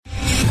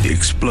The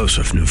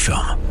explosive new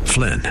film,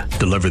 Flynn,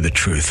 deliver the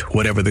truth,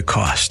 whatever the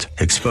cost,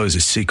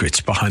 exposes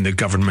secrets behind the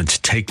government's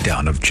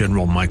takedown of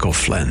General Michael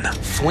Flynn.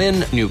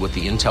 Flynn knew what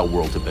the intel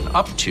world had been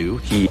up to.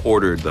 He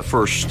ordered the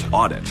first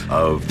audit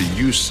of the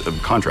use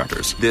of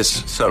contractors.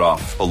 This set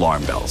off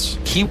alarm bells.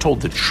 He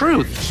told the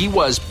truth. He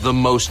was the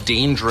most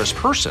dangerous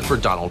person for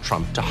Donald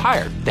Trump to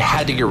hire. They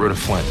had to get rid of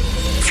Flynn.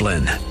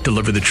 Flynn,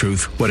 deliver the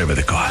truth, whatever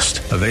the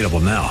cost. Available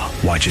now.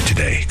 Watch it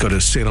today. Go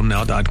to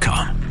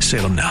salemnow.com.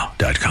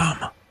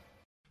 salemnow.com.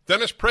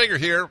 Dennis Prager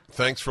here.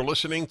 Thanks for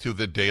listening to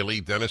the Daily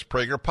Dennis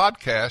Prager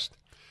Podcast.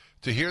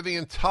 To hear the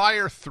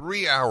entire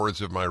 3 hours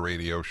of my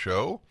radio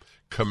show,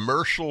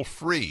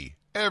 commercial-free,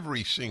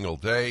 every single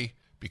day,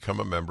 become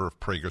a member of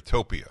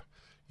Pragertopia.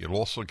 You'll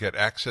also get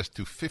access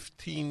to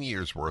 15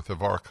 years' worth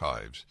of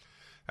archives,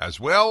 as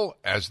well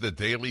as the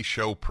daily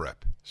show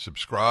prep.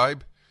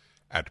 Subscribe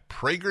at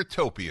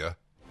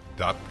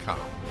Pragertopia.com.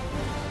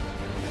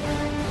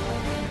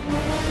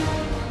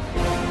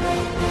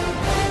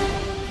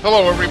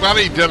 Hello,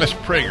 everybody. Dennis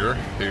Prager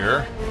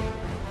here.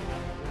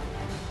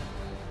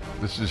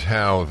 This is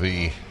how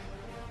the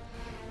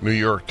New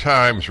York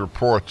Times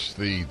reports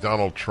the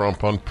Donald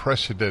Trump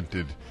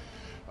unprecedented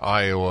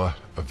Iowa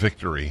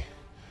victory.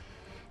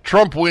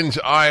 Trump wins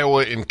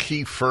Iowa in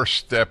key first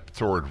step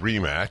toward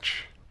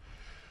rematch.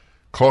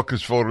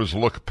 Caucus voters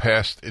look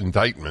past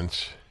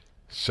indictments.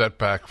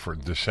 Setback for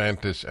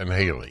DeSantis and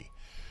Haley.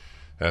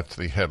 That's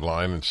the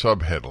headline and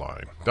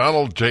subheadline.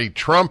 Donald J.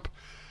 Trump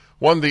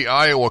won the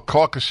Iowa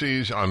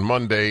caucuses on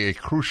Monday, a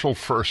crucial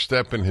first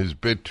step in his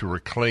bid to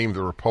reclaim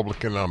the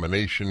Republican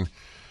nomination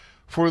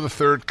for the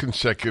third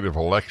consecutive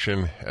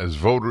election as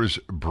voters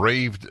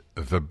braved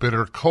the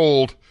bitter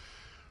cold,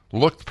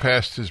 looked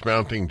past his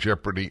mounting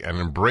jeopardy, and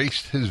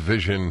embraced his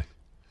vision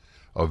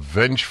of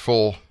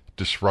vengeful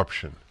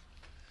disruption.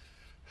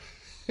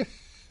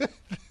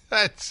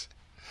 That's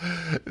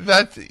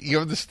you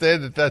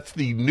understand that that's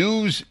the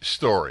news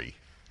story.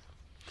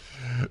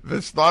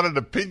 That's not an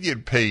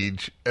opinion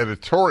page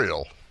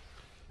editorial.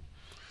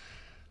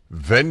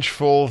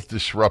 Vengeful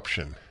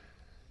disruption.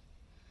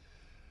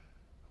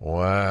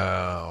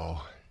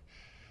 Wow.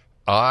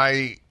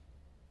 I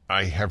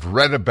have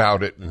read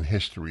about it in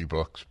history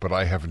books, but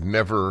I have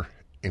never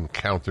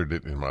encountered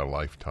it in my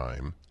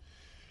lifetime.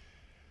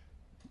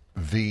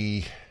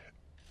 The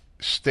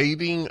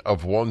stating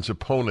of one's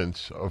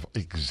opponents of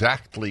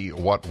exactly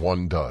what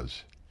one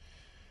does.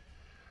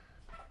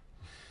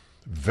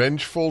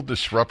 Vengeful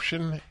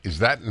disruption? Is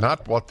that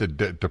not what the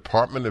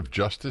Department of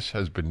Justice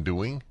has been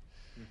doing?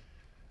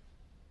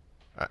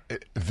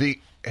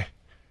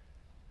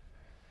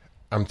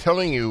 I'm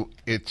telling you,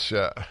 it's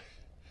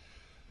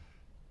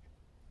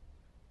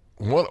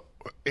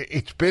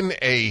been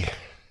a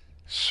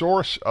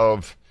source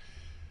of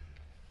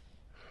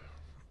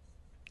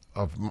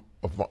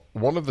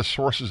one of the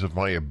sources of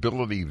my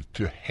ability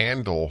to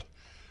handle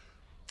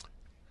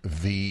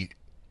the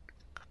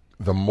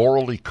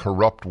morally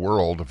corrupt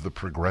world of the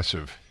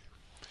progressive,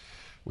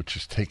 which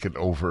has taken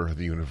over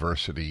the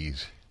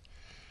universities,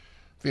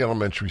 the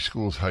elementary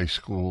schools, high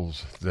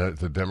schools,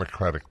 the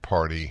Democratic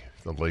Party,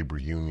 the labor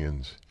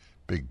unions,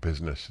 big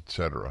business,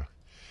 etc.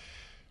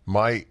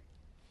 I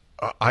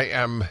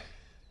am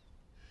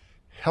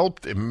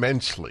helped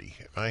immensely.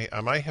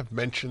 I have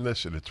mentioned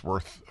this, and it's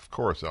worth, of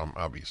course, I'm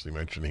obviously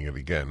mentioning it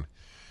again.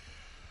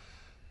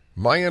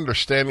 My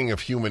understanding of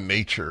human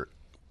nature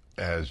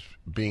as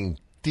being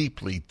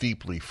deeply,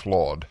 deeply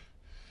flawed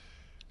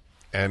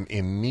and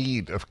in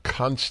need of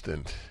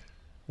constant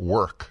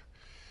work.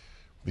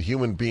 The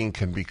human being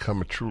can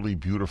become a truly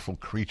beautiful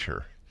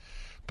creature,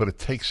 but it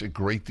takes a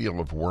great deal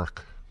of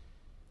work.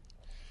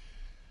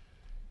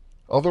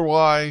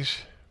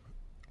 Otherwise,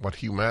 what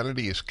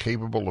humanity is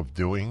capable of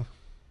doing,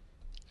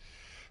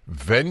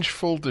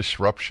 vengeful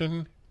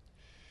disruption,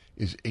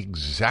 is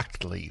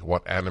exactly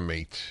what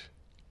animates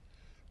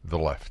the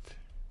left.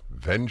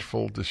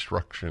 Vengeful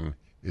destruction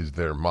is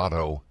their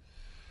motto,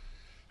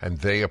 and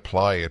they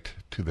apply it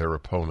to their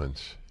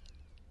opponents.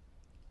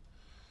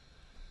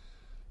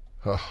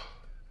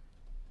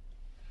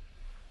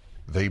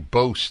 They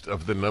boast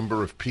of the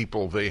number of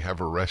people they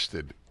have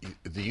arrested.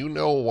 Do you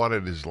know what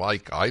it is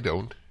like? I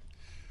don't.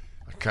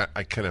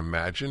 I can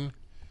imagine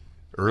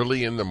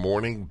early in the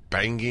morning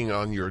banging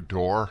on your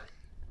door,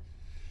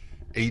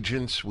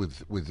 agents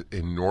with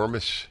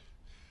enormous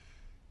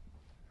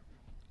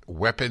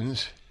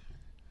weapons,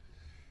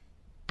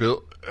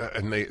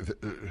 and they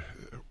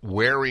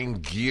wearing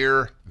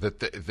gear that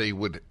they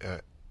would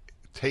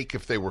take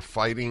if they were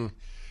fighting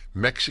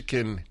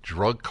Mexican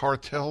drug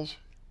cartels.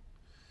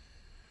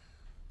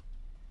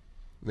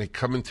 They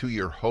come into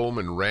your home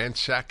and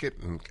ransack it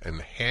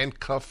and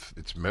handcuff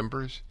its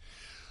members,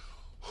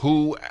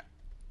 who,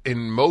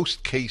 in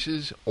most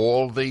cases,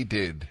 all they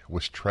did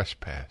was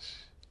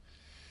trespass.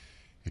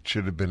 It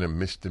should have been a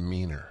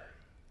misdemeanor.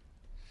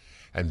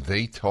 And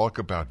they talk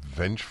about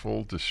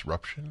vengeful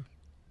disruption?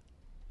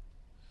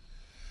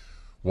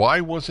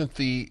 Why wasn't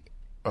the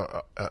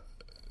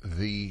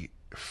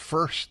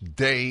first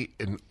day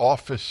in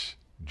office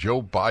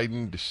Joe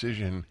Biden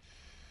decision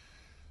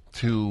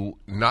to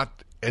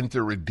not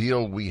enter a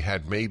deal we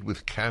had made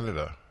with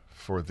Canada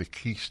for the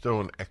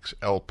Keystone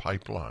XL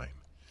pipeline?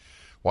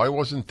 Why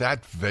wasn't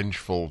that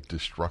vengeful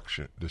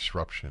disruption?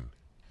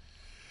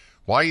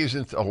 Why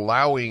isn't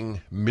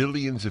allowing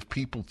millions of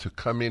people to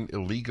come in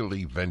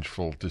illegally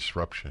vengeful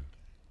disruption?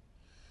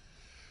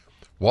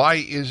 Why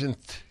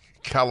isn't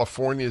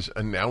California's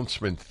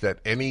announcement that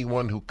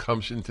anyone who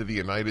comes into the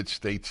United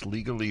States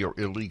legally or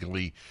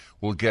illegally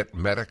will get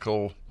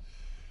medical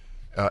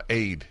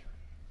aid,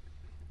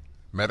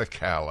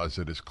 Medi-Cal as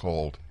it is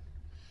called,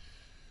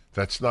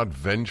 that's not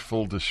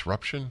vengeful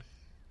disruption?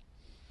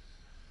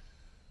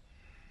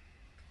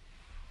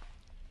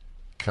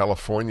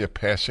 California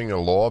passing a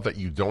law that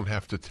you don't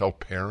have to tell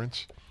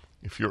parents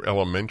if your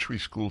elementary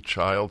school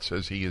child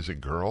says he is a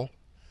girl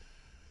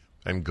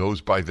and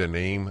goes by the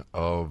name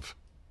of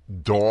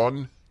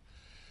Dawn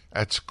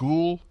at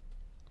school,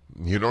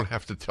 you don't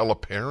have to tell a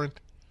parent?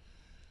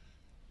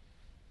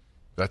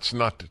 That's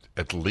not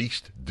at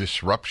least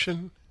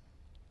disruption?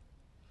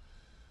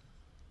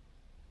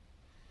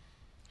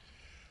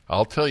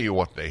 I'll tell you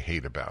what they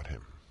hate about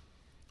him.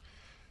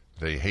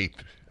 They hate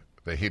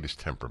his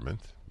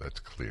temperament, that's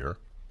clear.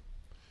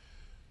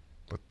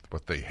 But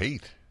what they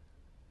hate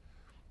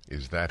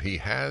is that he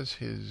has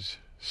his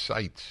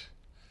sights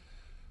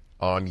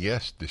on,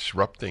 yes,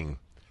 disrupting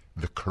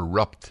the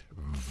corrupt,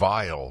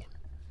 vile,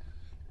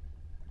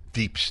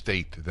 deep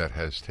state that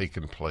has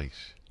taken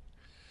place,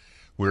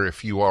 where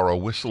if you are a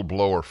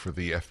whistleblower for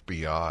the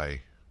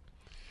FBI,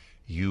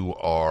 you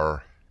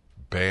are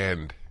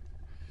banned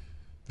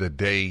the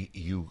day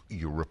you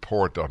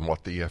report on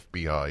what the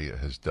FBI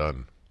has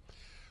done.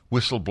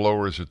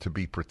 Whistleblowers are to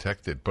be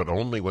protected, but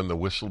only when the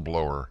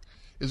whistleblower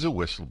is a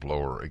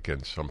whistleblower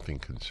against something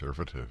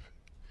conservative,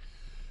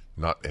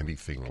 not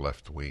anything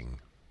left-wing.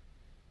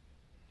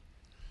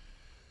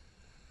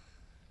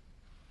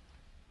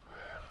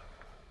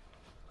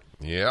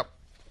 Yep.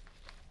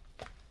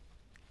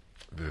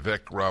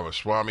 Vivek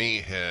Ramaswamy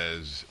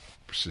has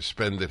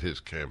suspended his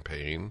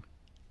campaign,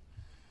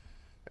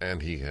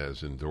 and he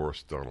has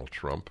endorsed Donald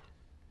Trump.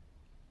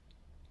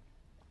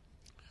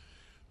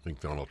 I think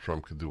Donald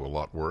Trump could do a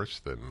lot worse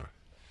than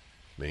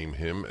name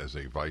him as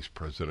a vice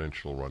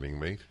presidential running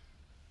mate.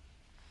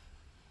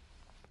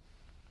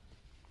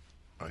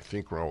 I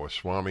think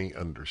Ramaswamy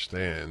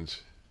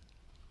understands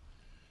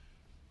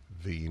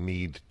the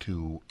need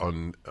to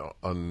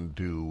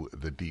undo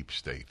the deep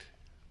state.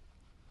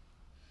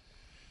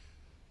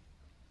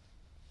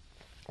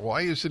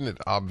 Why isn't it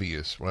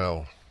obvious?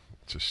 Well,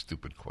 it's a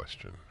stupid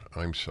question.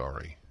 I'm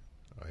sorry.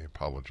 I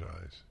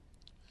apologize.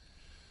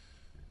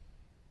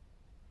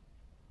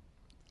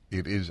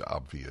 It is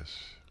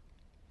obvious.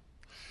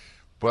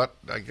 But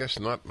I guess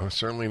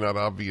certainly not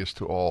obvious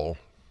to all.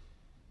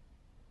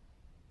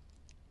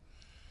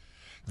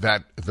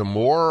 That the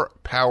more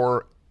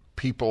power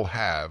people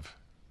have,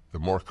 the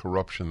more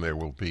corruption there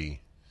will be.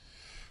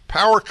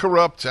 Power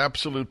corrupts,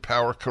 absolute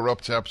power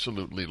corrupts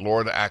absolutely.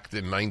 Lord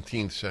Acton,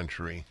 19th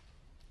century.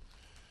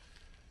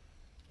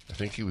 I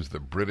think he was the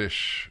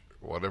British,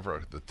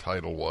 whatever the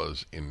title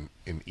was, in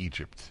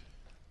Egypt.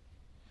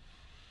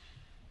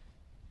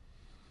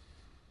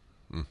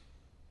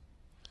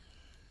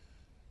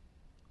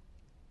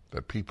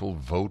 That people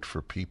vote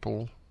for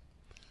people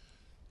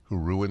who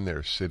ruin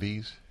their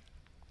cities.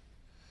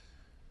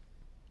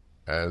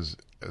 As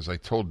I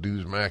told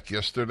Newsmax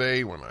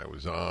yesterday when I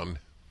was on,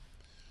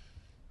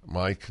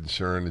 my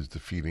concern is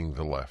defeating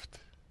the left.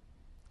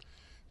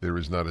 There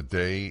is not a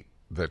day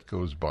that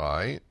goes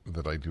by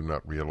that I do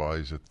not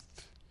realize that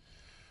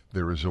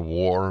there is a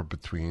war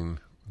between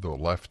the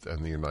left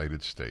and the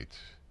United States.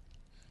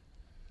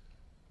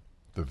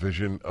 The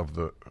vision of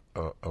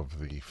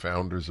the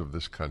founders of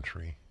this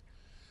country,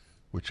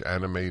 which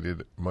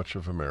animated much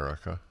of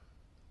America,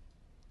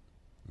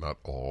 not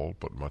all,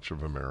 but much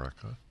of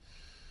America,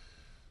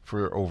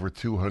 for over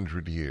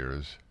 200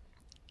 years,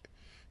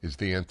 is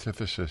the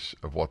antithesis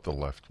of what the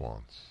left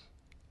wants.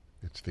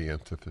 It's the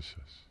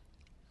antithesis.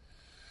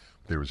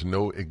 There is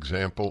no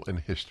example in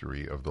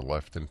history of the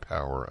left in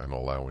power and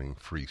allowing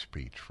free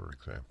speech, for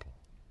example.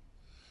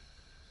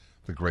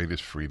 The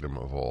greatest freedom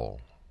of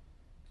all.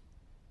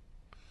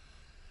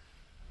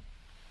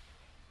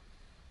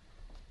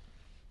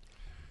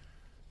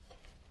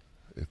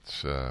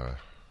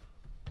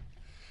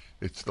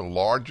 It's the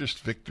largest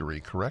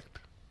victory, correct,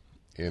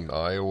 in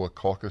Iowa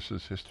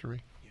caucus's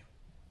history?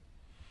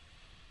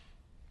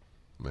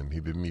 Yeah. And he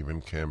didn't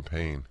even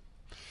campaign.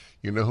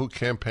 You know who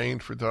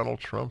campaigned for Donald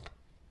Trump?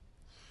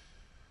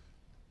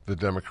 The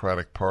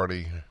Democratic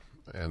Party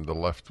and the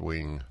left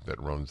wing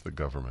that runs the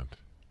government.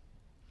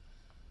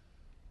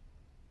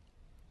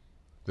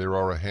 There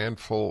are a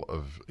handful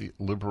of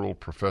liberal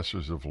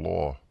professors of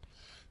law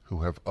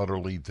who have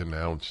utterly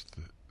denounced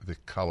the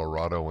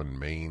Colorado and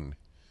Maine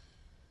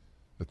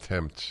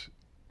attempts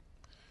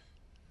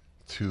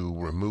to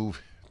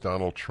remove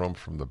Donald Trump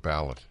from the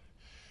ballot.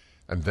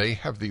 And they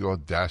have the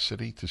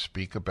audacity to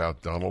speak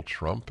about Donald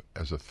Trump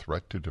as a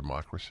threat to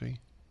democracy.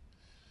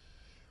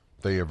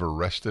 They have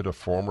arrested a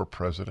former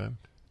president,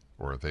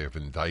 or they have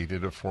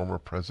indicted a former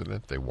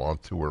president. They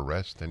want to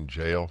arrest and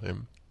jail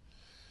him.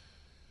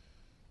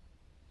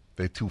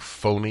 They do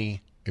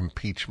phony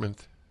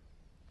impeachments,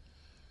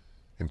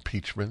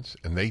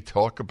 and they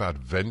talk about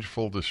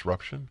vengeful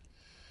disruption.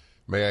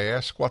 May I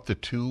ask what the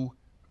two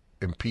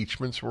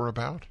impeachments were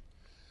about?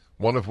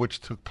 One of which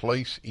took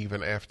place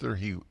even after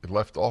he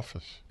left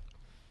office.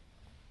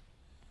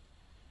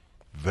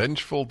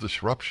 Vengeful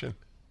disruption.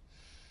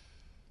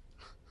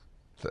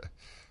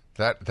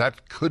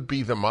 That could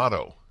be the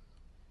motto.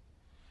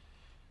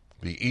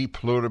 The e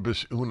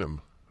pluribus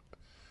unum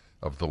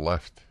of the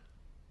left.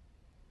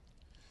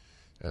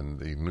 And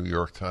the New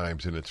York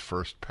Times, in its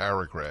first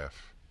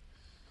paragraph,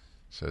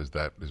 says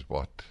that is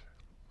what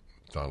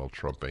Donald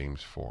Trump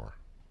aims for.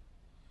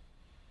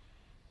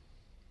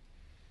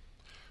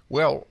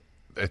 Well,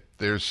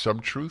 there's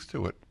some truth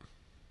to it.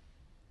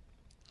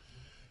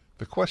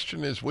 The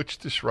question is, which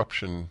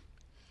disruption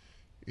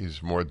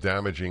is more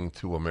damaging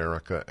to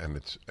America and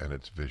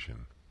its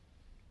vision?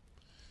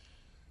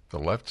 The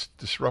left's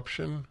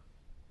disruption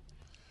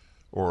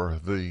or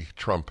the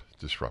Trump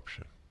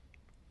disruption?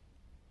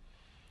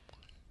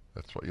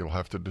 That's what you'll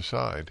have to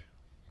decide,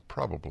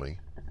 probably,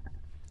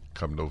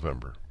 come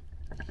November.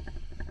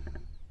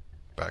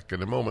 Back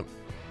in a moment.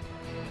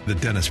 The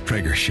Dennis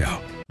Prager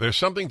Show. There's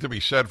something to be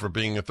said for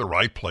being at the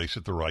right place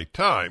at the right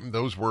time.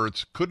 Those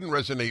words couldn't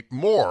resonate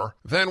more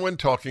than when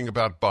talking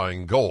about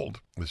buying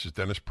gold. This is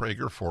Dennis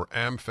Prager for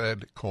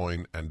AmFed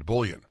Coin and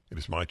Bullion. It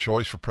is my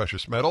choice for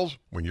precious metals.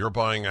 When you're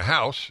buying a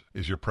house,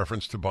 is your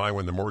preference to buy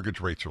when the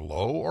mortgage rates are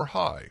low or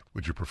high?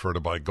 Would you prefer to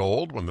buy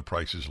gold when the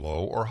price is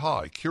low or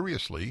high?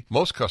 Curiously,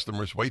 most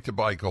customers wait to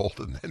buy gold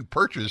and then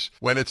purchase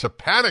when it's a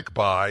panic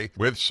buy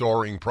with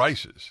soaring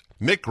prices.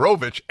 Nick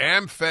Grovich,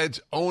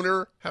 AmFed's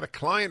owner, had a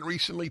client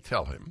recently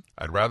tell him,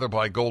 "I'd rather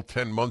buy gold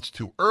 10 months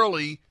too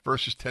early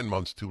versus 10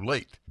 months too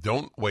late.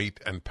 Don't wait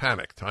and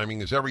panic.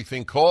 Timing is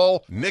everything.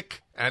 Call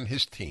Nick and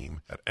his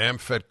team at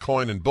AmFed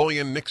Coin and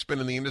Bullion." Nick's been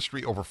in the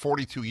industry over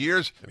 42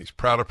 years, and he's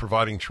proud of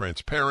providing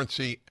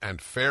transparency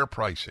and fair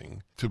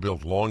pricing to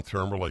build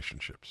long-term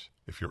relationships.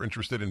 If you're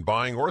interested in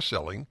buying or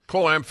selling,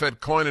 call AmFed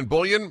Coin and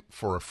Bullion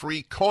for a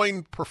free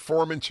coin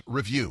performance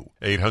review.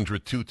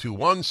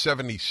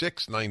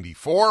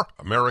 800-221-7694,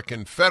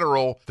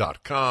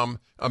 AmericanFederal.com,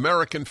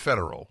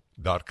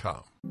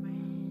 AmericanFederal.com.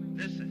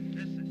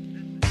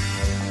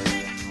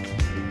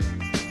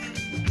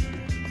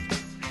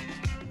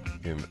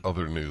 In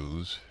other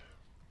news,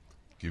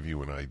 give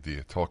you an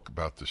idea, talk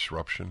about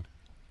disruption.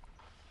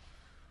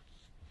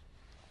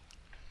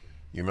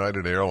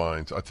 United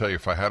Airlines, I'll tell you,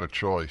 if I had a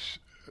choice,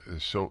 the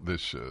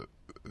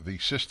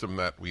system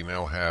that we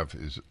now have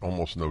is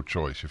almost no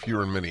choice. If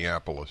you're in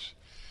Minneapolis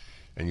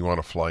and you want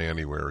to fly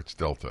anywhere, it's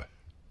Delta.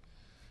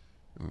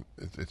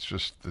 It's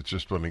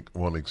just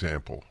one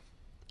example.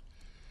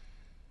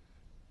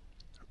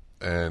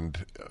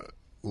 And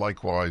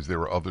likewise,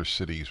 there are other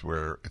cities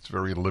where it's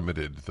very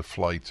limited, the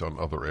flights on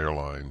other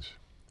airlines.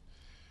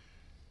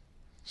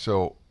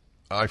 So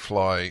I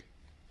fly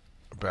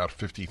about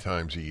 50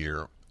 times a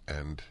year,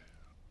 and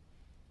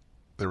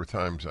there are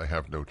times I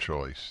have no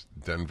choice.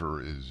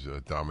 Denver is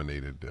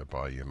dominated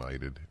by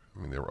United. I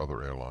mean, there are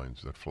other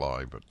airlines that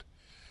fly, but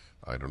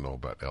I don't know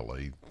about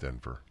L.A.,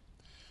 Denver.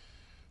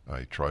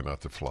 I try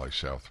not to fly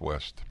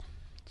Southwest.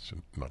 It's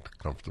not a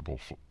comfortable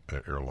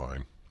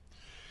airline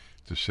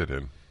to sit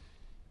in.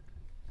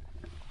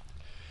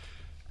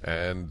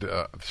 And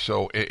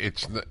so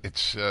it's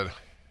the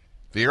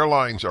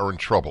airlines are in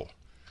trouble,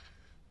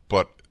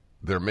 but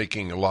they're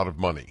making a lot of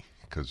money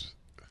because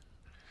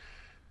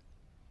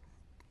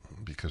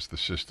the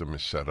system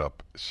is set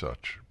up as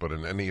such. But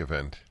in any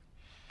event,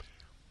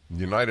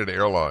 United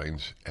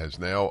Airlines has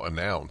now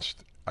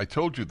announced, I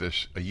told you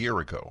this a year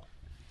ago,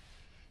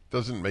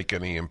 doesn't make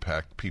any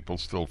impact. People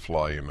still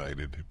fly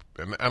United.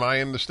 And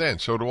I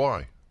understand, so do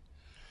I.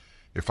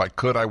 If I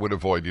could, I would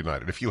avoid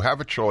United. If you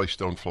have a choice,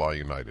 don't fly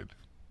United.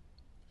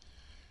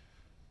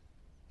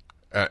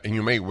 And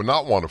you may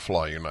not want to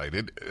fly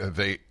United.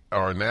 They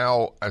are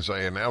now, as I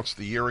announced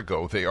a year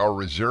ago, they are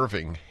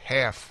reserving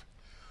half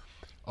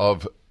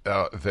of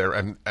their,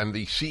 and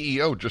the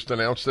CEO just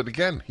announced it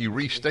again. He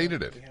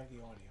restated it.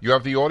 You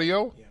have the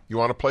audio? Yeah. You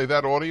want to play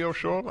that audio,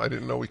 Sean? I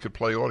didn't know we could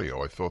play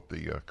audio. I thought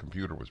the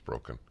computer was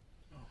broken.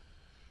 Oh.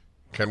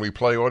 Can we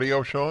play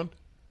audio, Sean?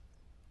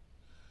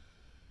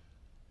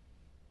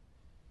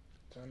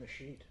 It's on the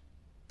sheet.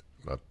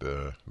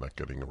 Not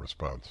getting a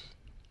response.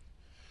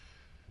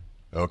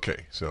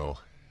 Okay, so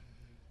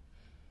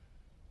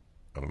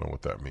I don't know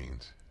what that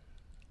means.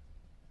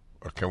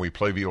 Or can we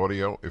play the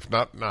audio? If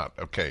not,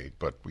 okay,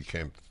 but we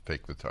can't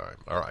take the time.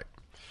 All right.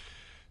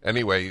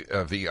 Anyway,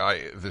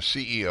 the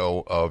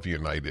CEO of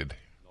United.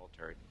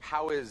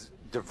 How is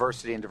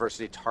diversity and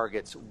diversity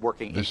targets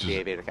working in the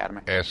Aviator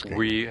Academy?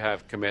 We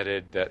have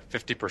committed that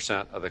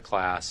 50% of the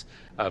class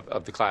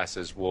of the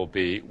classes will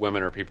be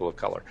women or people of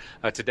color.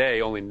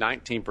 Today, only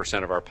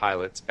 19% of our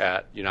pilots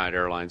at United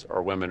Airlines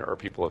are women or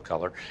people of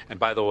color. And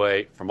by the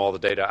way, from all the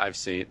data I've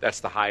seen, that's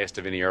the highest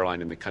of any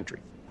airline in the country.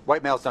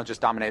 white males don't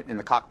just dominate in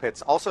the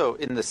cockpits, also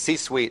in the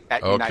C-suite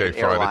at United Airlines.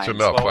 Okay, fine, it's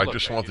enough. I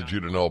just wanted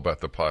you to know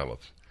about the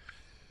pilots.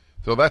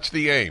 So that's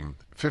the aim.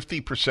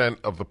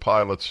 50% of the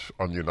pilots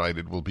on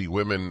United will be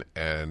women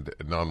and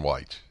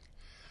non-whites.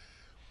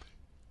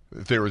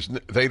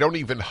 They don't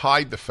even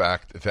hide the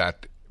fact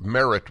that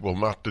merit will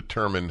not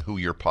determine who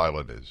your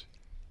pilot is.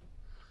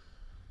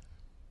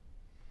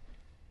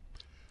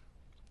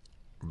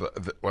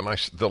 When I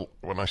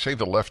say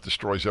the left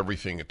destroys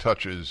everything it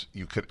touches,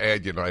 you could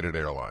add United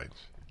Airlines.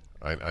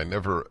 I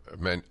never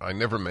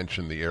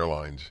mention the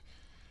airlines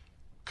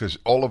because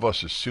all of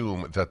us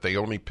assume that they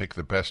only pick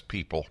the best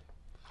people,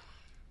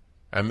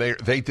 and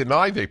they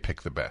deny they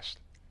pick the best.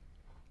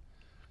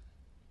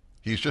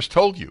 He's just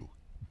told you,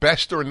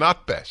 best or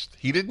not best.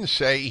 He didn't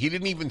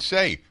even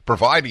say,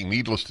 providing,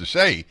 needless to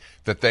say,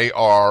 that they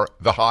are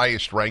the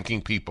highest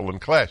ranking people in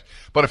class.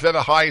 But if they're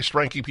the highest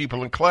ranking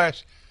people in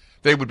class,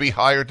 they would be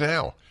hired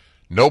now.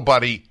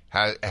 Nobody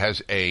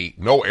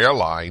no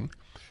airline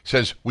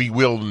says we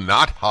will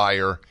not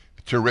hire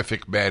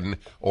terrific men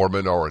or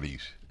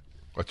minorities,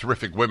 or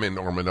terrific women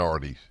or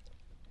minorities.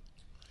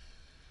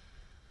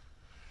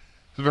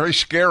 It's very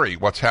scary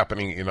what's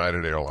happening at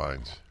United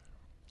Airlines.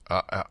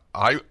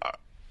 I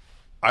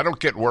don't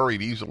get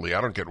worried easily. I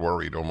don't get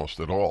worried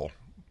almost at all.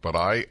 But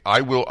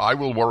I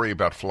will worry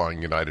about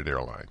flying United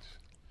Airlines.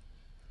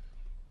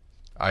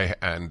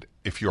 And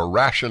if you're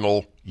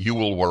rational, you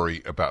will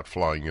worry about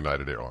flying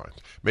United Airlines.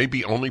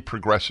 Maybe only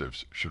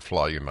progressives should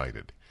fly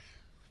United.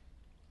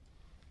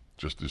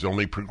 Just as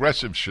only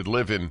progressives should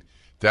live in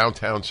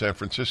downtown San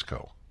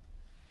Francisco.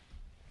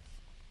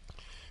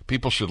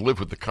 People should live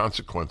with the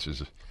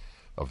consequences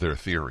of their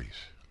theories.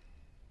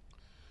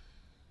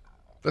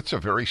 That's a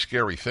very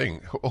scary thing.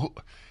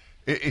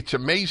 It's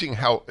amazing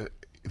how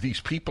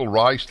these people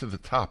rise to the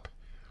top.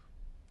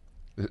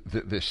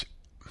 This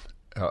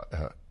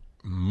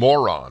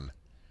moron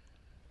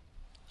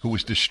who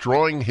was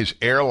destroying his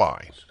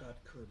airline.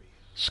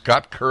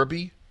 Scott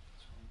Kirby?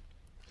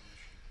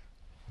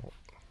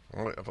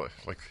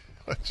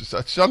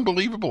 That's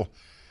unbelievable.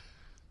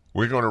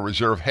 We're going to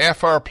reserve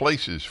half our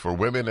places for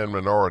women and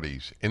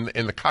minorities in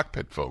the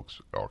cockpit, folks.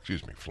 Oh,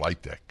 excuse me,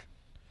 flight deck.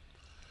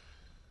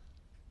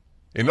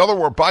 In other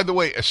words, by the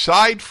way,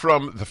 aside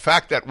from the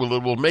fact that it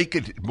will make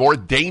it more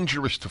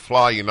dangerous to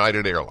fly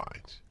United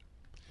Airlines,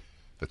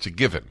 that's a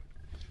given.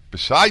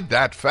 Beside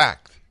that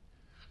fact,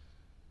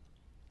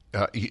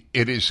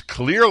 it is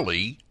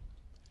clearly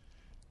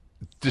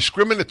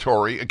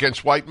discriminatory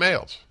against white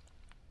males.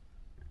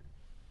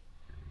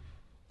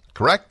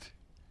 Correct?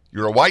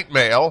 You're a white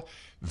male.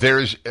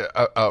 There's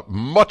a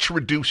much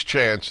reduced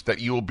chance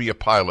that you will be a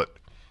pilot,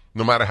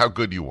 no matter how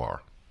good you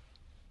are.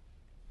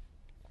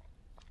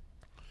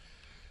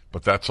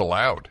 But that's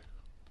allowed.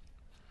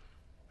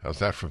 How's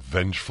that for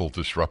vengeful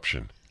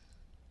disruption?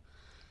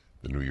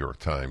 The New York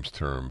Times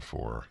term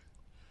for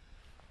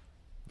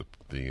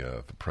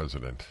the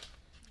president.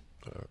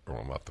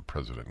 Well, not the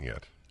president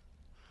yet.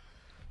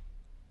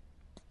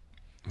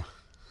 I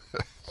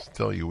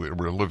tell you,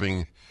 we're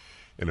living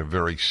in a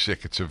very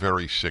sick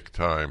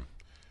time.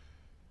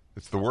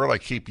 It's the word I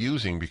keep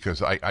using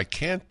because I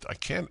can't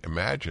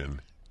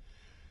imagine,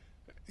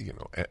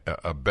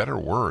 a better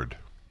word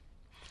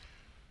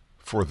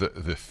for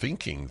the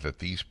thinking that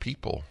these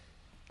people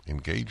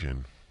engage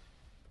in.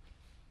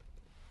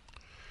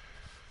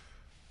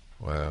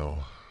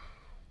 Wow.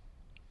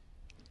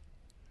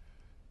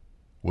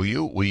 Will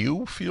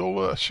you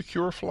feel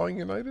secure flying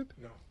United?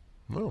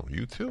 No,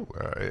 you too.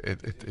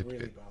 It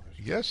really bothers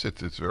me. Yes,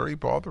 it's very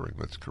bothering.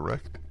 That's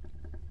correct.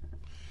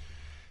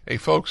 Hey,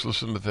 folks,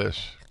 listen to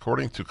this.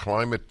 According to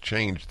Climate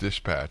Change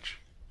Dispatch,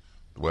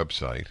 the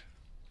website,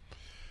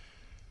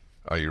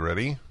 are you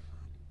ready?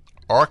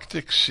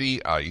 Arctic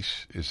sea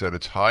ice is at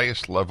its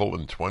highest level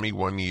in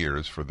 21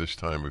 years for this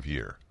time of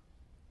year.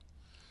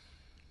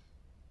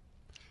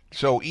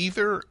 So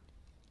either,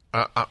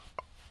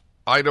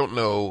 I don't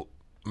know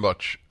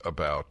much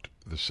about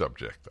the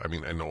subject. I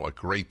mean, I know a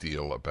great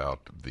deal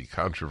about the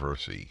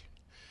controversy,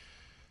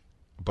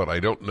 but I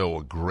don't know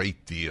a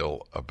great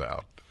deal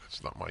about,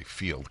 it's not my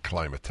field,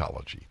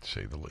 climatology, to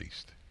say the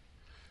least.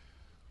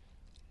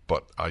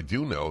 But I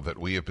do know that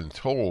we have been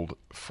told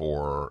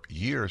for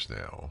years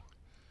now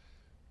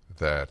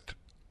that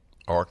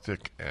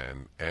Arctic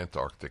and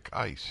Antarctic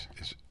ice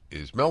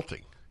is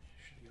melting.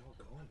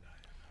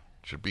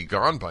 Should be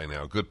gone by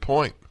now. Good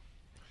point.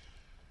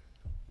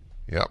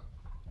 Yep.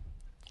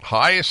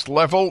 Highest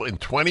level in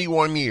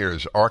 21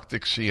 years,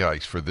 Arctic sea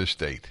ice for this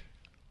date.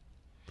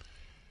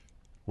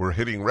 We're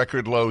hitting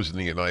record lows in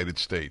the United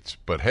States.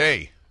 But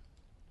hey,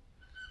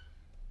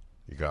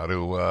 you got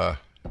to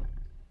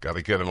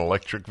get an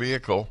electric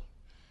vehicle.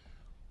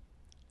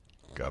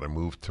 Got to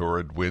move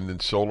toward wind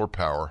and solar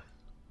power.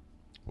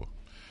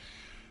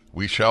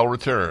 We shall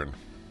return.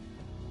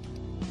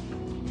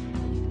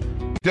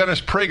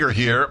 Dennis Prager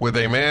here with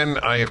a man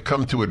I have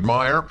come to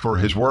admire for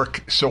his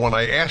work. So when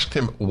I asked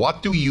him,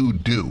 what do you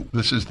do?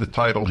 This is the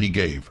title he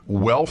gave,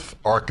 Wealth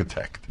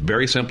Architect.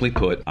 Very simply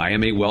put, I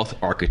am a wealth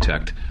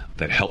architect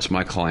that helps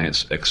my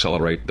clients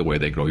accelerate the way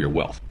they grow your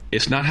wealth.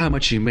 It's not how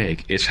much you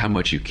make, it's how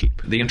much you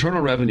keep. The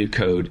Internal Revenue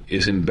Code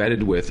is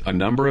embedded with a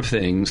number of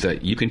things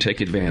that you can take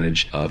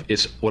advantage of.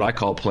 It's what I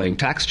call playing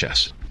tax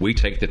chess. We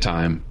take the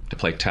time to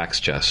play tax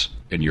chess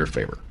in your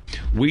favor.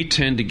 We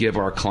tend to give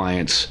our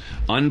clients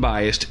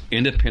unbiased,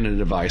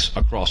 independent advice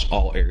across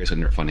all areas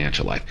in their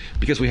financial life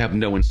because we have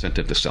no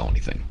incentive to sell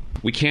anything.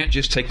 We can't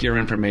just take your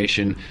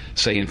information,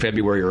 say in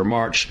February or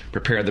March,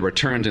 prepare the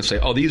returns and say,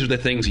 oh, these are the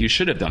things you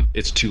should have done.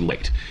 It's too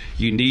late.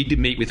 You need to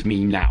meet with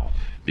me now.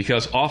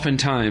 Because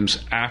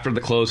oftentimes, after the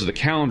close of the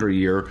calendar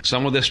year,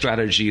 some of the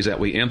strategies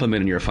that we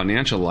implement in your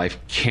financial life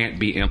can't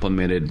be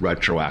implemented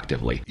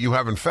retroactively. You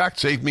have, in fact,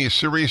 saved me a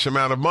serious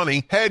amount of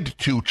money. Head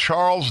to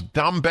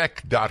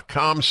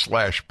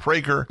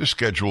charlesdombeck.com/Prager to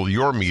schedule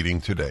your meeting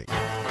today.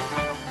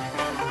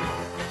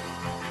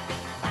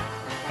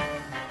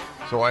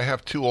 So I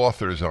have two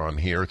authors on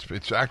here.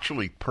 It's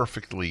actually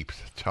perfectly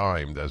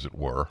timed, as it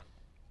were.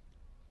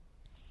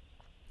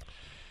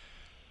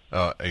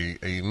 A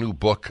new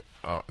book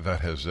that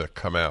has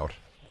come out,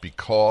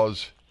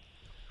 Because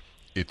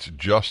It's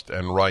Just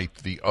and Right,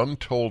 the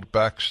untold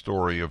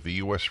backstory of the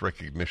U.S.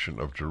 recognition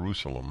of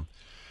Jerusalem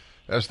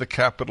as the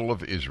capital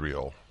of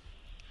Israel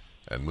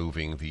and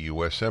moving the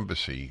U.S.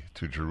 Embassy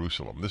to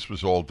Jerusalem. This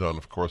was all done,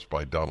 of course,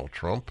 by Donald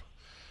Trump,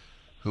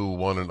 who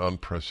won an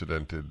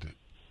unprecedented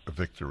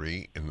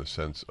victory in the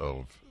sense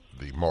of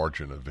the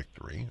margin of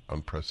victory,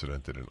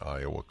 unprecedented in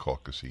Iowa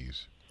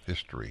caucuses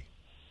history.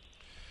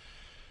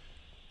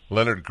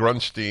 Leonard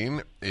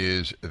Grunstein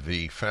is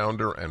the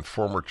founder and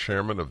former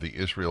chairman of the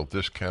Israel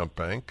Discount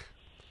Bank.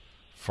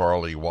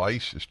 Farley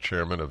Weiss is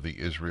chairman of the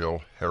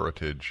Israel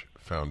Heritage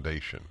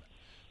Foundation.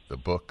 The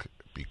book,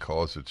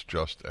 Because It's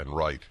Just and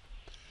Right.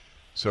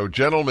 So,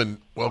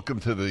 gentlemen, welcome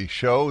to the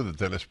show, the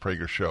Dennis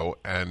Prager Show,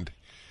 and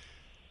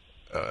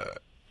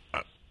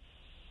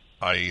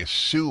I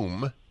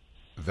assume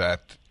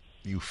that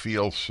you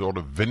feel sort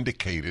of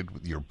vindicated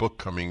with your book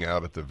coming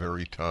out at the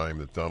very time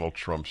that Donald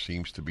Trump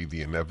seems to be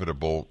the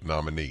inevitable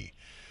nominee.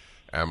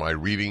 Am I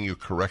reading you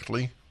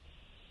correctly?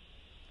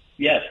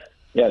 Yes.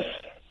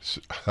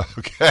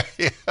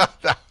 Okay.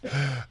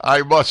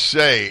 I must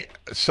say,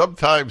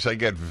 sometimes I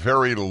get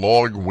very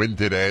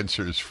long-winded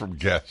answers from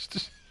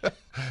guests,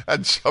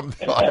 and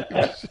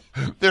sometimes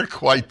they're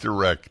quite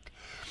direct.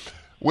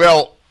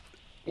 Well,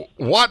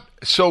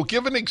 so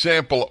give an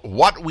example,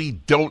 what we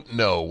don't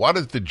know. What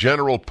does the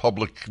general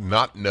public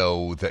not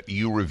know that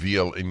you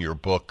reveal in your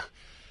book?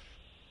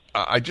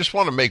 I just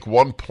want to make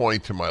one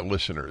point to my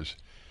listeners.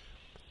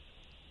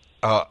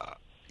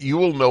 You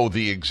will know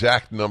the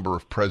exact number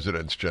of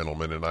presidents,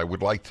 gentlemen, and I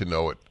would like to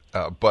know it.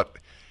 But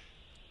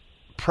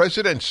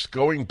presidents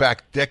going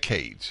back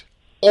decades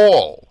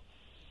all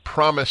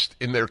promised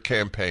in their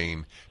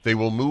campaign they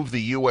will move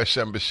the U.S.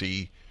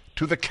 Embassy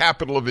to the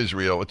capital of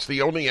Israel. It's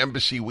the only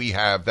embassy we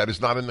have that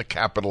is not in the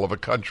capital of a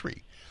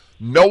country.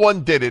 No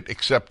one did it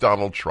except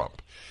Donald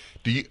Trump.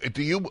 Do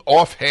you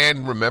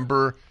offhand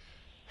remember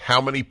how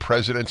many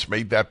presidents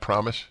made that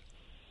promise?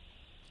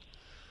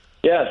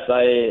 Yes,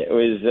 I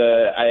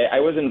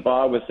was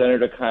involved with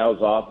Senator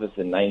Kyle's office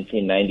in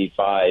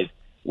 1995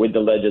 with the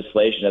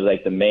legislation as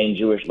like the main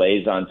Jewish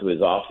liaison to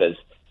his office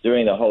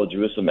during the whole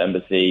Jerusalem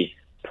embassy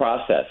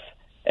process.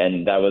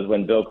 And that was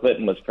when Bill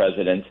Clinton was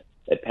president.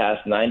 It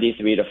passed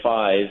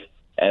 93-5,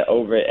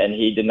 and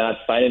he did not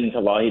sign it into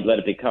law. He'd let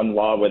it become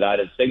law without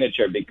his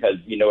signature because,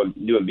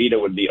 knew a veto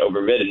would be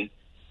overridden.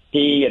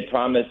 He had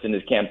promised in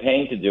his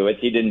campaign to do it.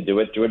 He didn't do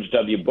it. George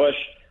W. Bush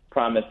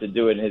promised to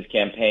do it in his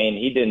campaign.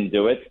 He didn't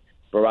do it.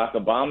 Barack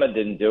Obama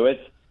didn't do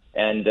it.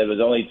 And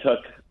it only took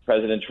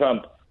President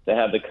Trump to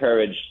have the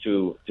courage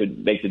to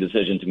make the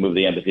decision to move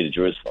the embassy to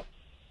Jerusalem.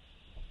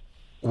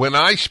 When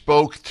I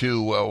spoke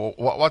to,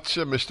 what's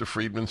Mr.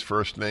 Friedman's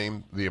first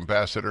name, the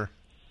ambassador?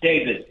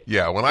 David.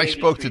 Yeah, when I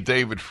spoke to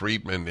David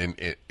Friedman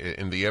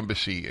in the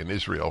embassy in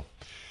Israel,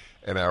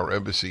 and our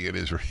embassy in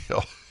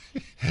Israel,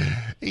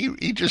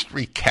 he just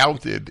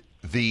recounted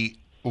the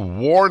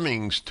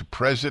warnings to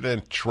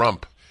President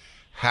Trump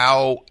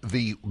how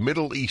the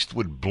Middle East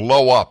would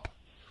blow up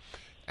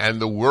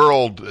and the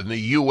world and the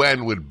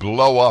UN would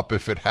blow up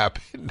if it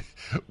happened.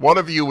 One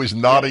of you is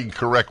nodding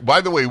correct.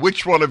 By the way,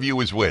 which one of you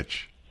is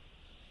which?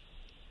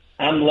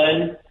 I'm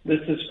Len.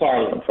 This is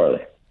Farley. I'm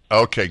Farley.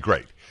 Okay,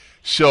 great.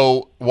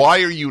 So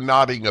why are you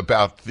nodding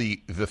about the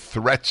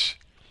threats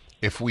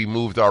if we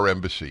moved our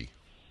embassy?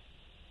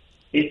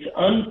 It's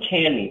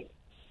uncanny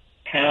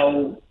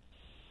how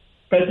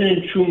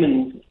President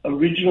Truman's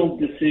original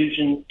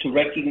decision to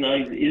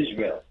recognize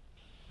Israel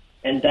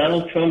and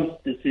Donald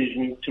Trump's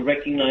decision to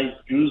recognize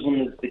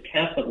Jerusalem as the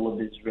capital of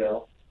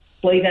Israel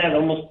played out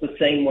almost the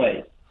same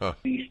way. Huh.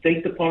 The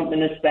State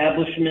Department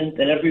establishment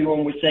and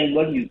everyone was saying,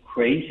 what, are you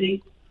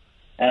crazy?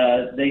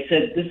 They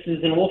said, this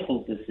is an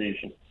awful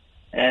decision.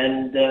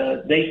 And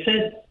they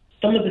said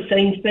some of the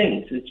same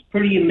things. It's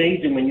pretty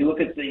amazing when you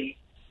look at the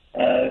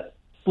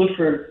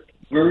Clifford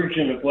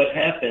version of what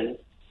happened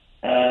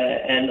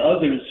and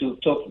others who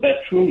have talked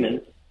about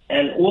Truman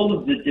and all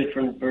of the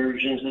different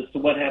versions as to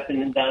what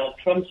happened in Donald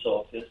Trump's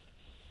office.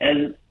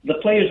 And the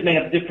players may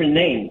have different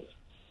names,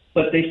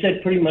 but they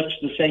said pretty much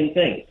the same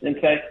things. In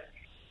fact,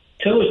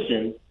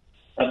 Tillerson,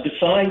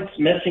 besides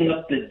messing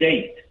up the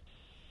date,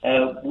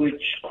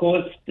 which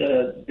caused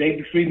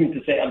David Friedman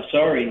to say, I'm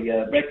sorry,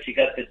 Rex, you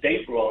got the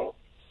date wrong,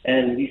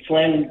 and he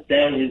slammed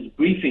down his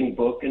briefing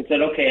book and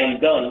said, okay, I'm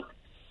done.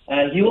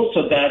 He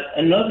also got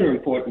another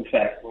important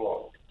fact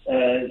wrong.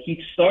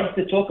 He started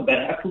to talk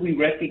about how could we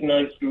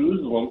recognize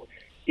Jerusalem?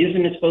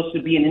 Isn't it supposed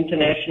to be an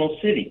international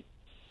city?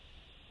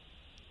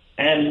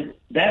 And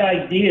that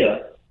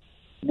idea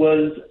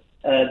was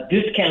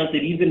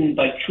discounted even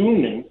by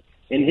Truman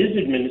in his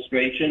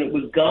administration. It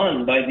was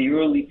gone by the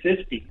early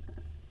 50s.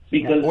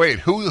 Because wait,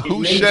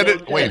 who said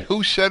it? Wait,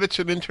 who said it's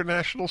an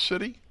international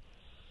city?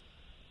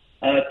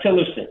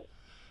 Tillerson.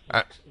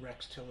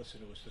 Rex Tillerson,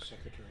 who was the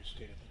Secretary of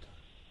State at the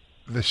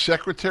time. The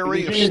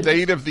Secretary of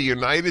State of the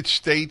United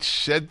States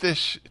said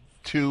this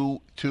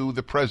to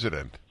the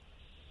president.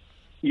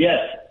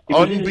 Yes.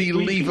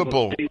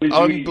 Unbelievable.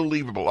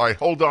 Unbelievable. All right,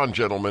 hold on,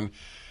 gentlemen.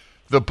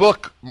 The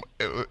book,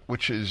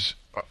 which is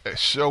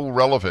so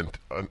relevant,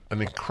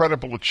 an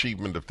incredible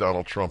achievement of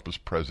Donald Trump as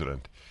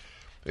president.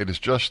 It has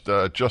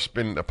just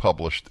been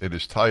published. It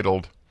is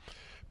titled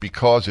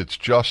Because It's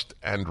Just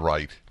and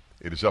Right.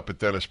 It is up at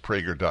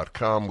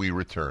DennisPrager.com. We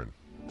return.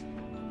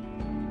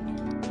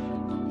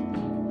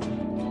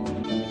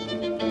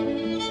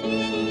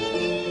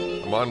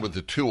 I'm on with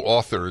the two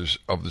authors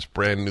of this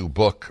brand new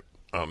book,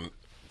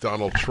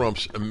 Donald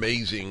Trump's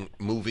amazing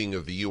moving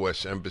of the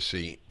U.S.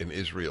 Embassy in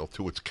Israel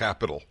to its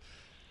capital.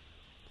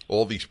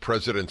 All these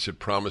presidents had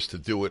promised to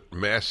do it,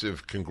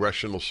 massive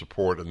congressional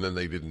support, and then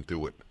they didn't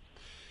do it.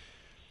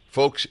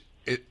 Folks,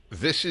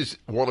 this is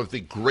one of the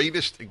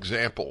greatest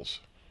examples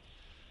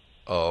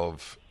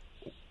of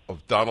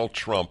Donald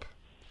Trump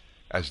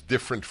as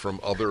different from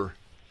other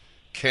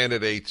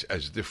candidates,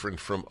 as different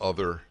from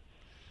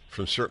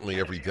certainly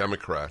every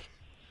Democrat.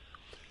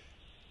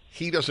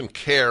 He doesn't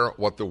care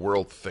what the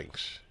world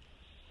thinks.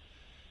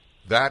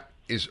 That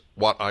is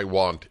what I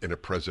want in a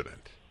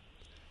president.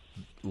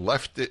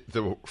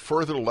 The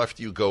further left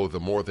you go,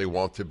 the more they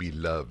want to be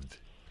loved.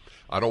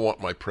 I don't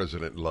want my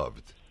president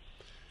loved.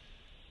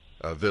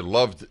 The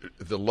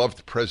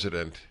loved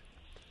president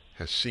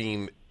has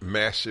seen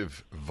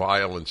massive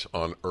violence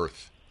on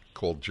earth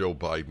called Joe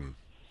Biden.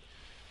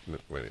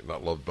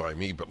 Not loved by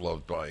me, but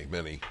loved by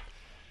many.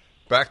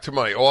 Back to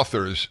my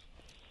authors.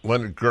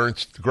 Leonard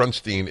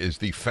Grunstein is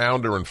the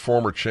founder and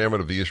former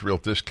chairman of the Israel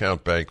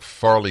Discount Bank.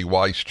 Farley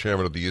Weiss,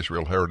 chairman of the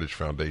Israel Heritage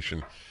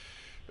Foundation.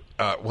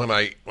 When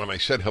I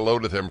said hello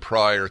to them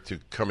prior to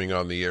coming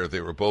on the air, they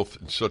were both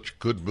in such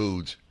good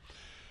moods.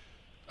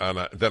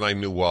 And then I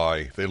knew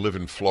why. They live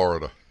in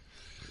Florida.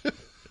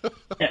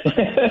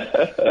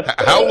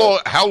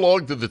 How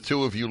long did the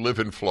two of you live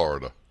in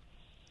Florida?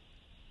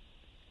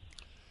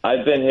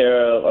 I've been here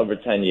over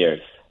 10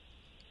 years.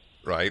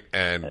 Right,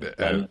 and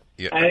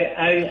yeah.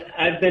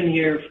 I've been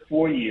here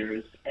 4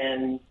 years,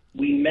 and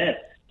we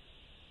met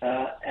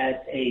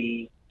at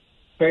a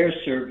prayer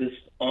service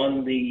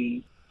on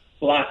the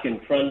block in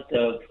front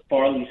of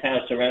Farley's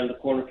house around the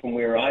corner from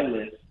where I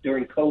live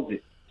during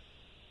COVID.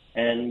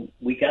 And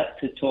we got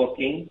to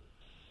talking,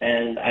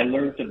 and I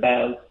learned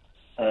about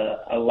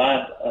a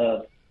lot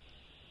of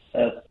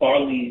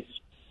Farley's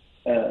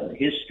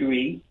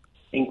history,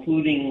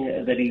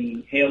 including that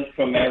he hailed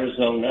from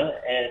Arizona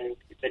and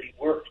that he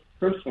worked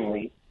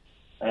personally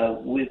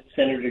with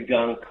Senator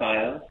Jon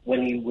Kyl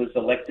when he was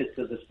elected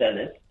to the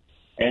Senate.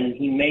 And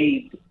he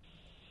made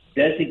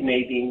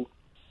designating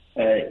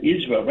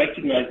Israel,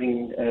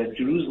 recognizing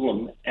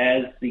Jerusalem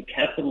as the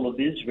capital of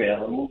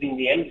Israel and moving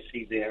the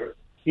embassy there,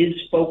 his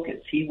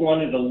focus. He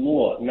wanted a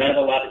law, not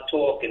a lot of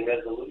talk and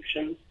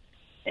resolutions,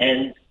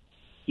 and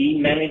he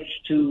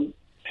managed to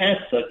pass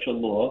such a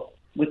law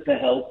with the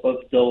help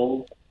of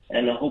Dole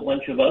and a whole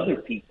bunch of other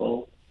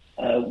people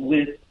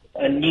with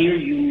a near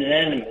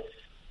unanimous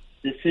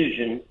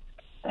decision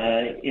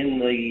in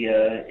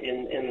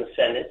the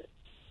Senate,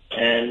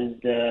 and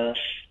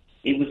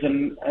it was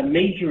a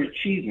major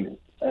achievement,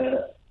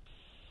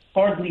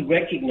 hardly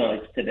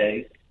recognized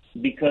today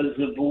because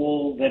of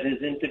all that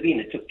has intervened.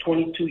 It took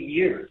 22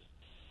 years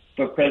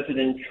for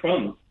President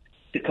Trump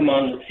to come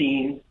on the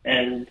scene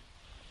and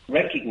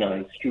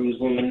recognize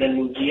Jerusalem and then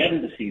move the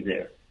embassy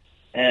there.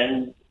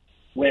 And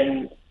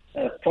when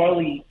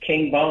Farley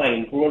came by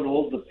and brought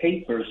all the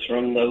papers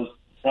from those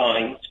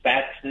times,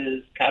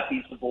 faxes,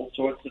 copies of all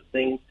sorts of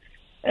things,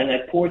 and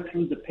I poured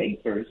through the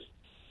papers,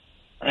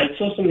 I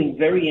saw something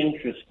very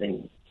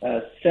interesting.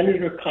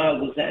 Senator Kyl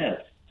was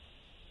asked,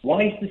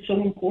 why is this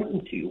so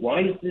important to you?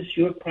 Why is this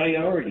your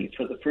priority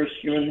for the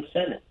first year in the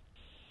Senate?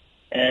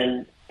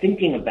 And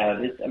thinking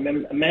about it,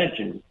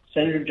 imagine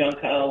Senator Jon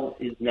Kyl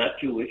is not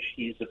Jewish.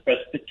 He's a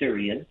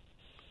Presbyterian.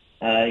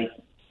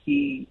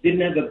 He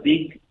didn't have a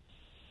big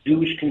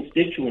Jewish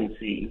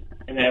constituency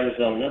in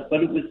Arizona,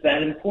 but it was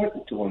that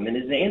important to him. And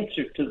his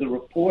answer to the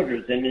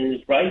reporters and in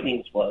his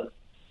writings was,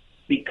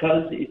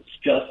 because it's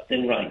just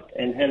and right.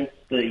 And hence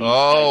the...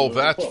 Oh,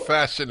 that's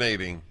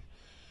fascinating.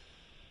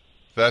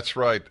 That's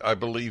right. I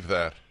believe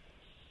that.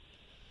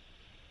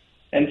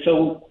 And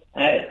so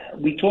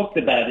we talked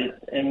about it,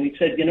 and we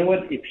said, you know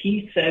what, if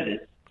he said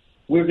it,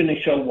 we're going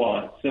to show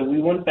why. So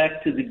we went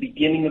back to the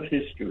beginning of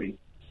history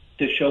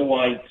to show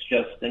why it's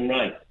just and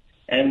right.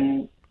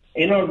 And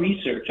in our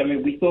research, I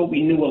mean, we thought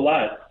we knew a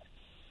lot,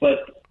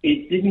 but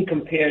it didn't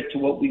compare to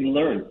what we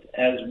learned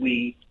as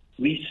we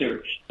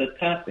researched the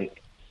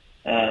topic.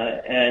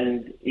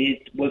 And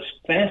it was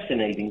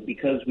fascinating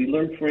because we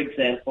learned, for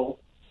example,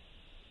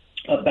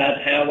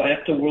 about how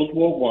after World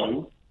War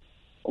I,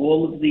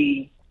 all of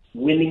the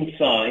winning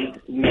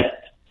side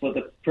met for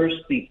the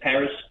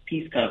Paris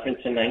Peace Conference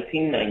in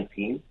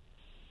 1919,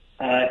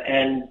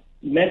 and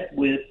met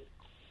with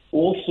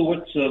all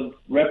sorts of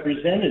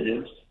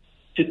representatives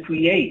to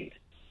create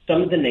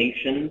some of the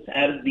nations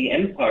out of the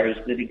empires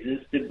that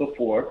existed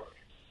before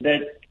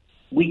that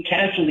we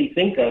casually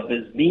think of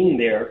as being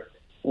there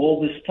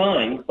all this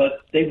time,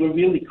 but they were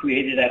really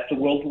created after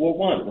World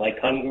War I, like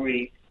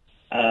Hungary,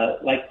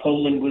 like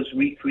Poland was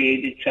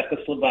recreated,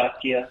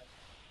 Czechoslovakia.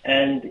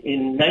 And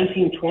in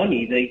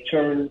 1920, they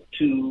turned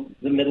to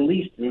the Middle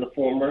East in the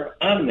former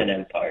Ottoman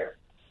Empire.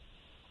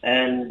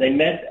 And they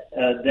met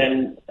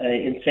then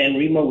in San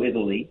Remo,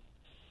 Italy,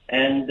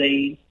 and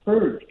they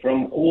heard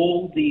from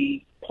all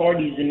the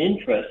parties in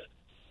interest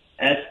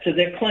as to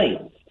their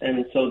claims.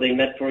 And so they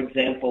met, for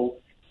example,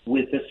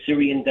 with the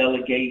Syrian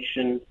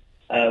delegation,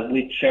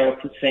 with Sharif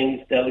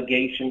Hussein's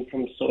delegation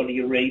from Saudi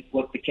Arabia,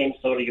 what became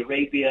Saudi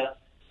Arabia,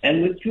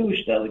 and with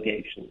Jewish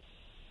delegations.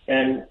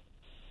 And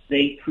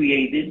they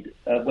created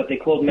what they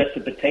called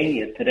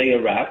Mesopotamia, today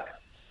Iraq,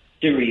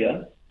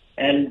 Syria,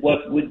 and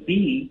what would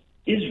be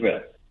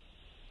Israel.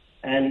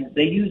 And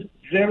they used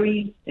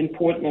very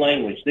important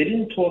language. They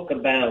didn't talk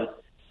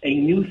about a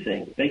new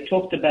thing. They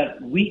talked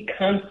about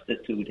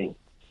reconstituting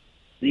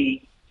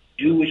the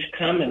Jewish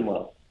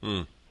Commonwealth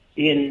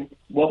in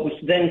what was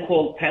then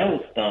called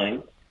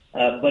Palestine,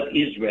 but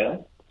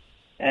Israel,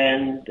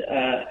 and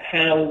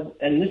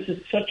and this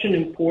is such an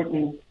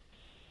important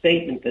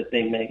statement that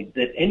they made,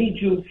 that any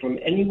Jew from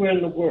anywhere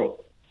in the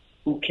world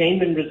who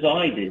came and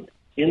resided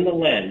in the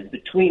land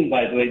between,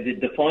 by the way, they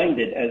defined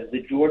it as the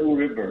Jordan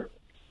River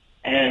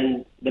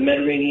and the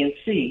Mediterranean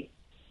Sea,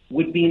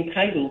 would be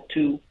entitled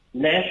to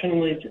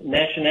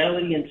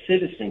nationality and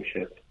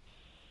citizenship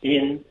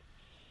in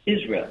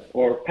Israel,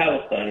 or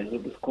Palestine as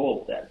it was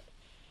called then.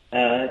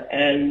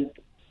 And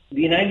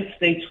the United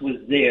States was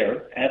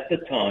there at the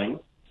time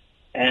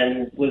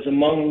and was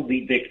among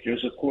the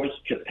victors, of course,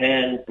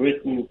 Japan,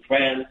 Britain,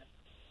 France,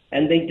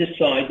 and they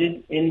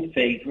decided in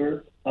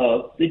favor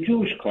of the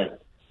Jewish claim.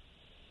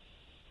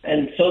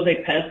 And so they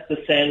passed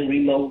the San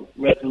Remo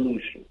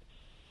Resolution.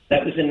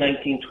 That was in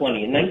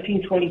 1920. In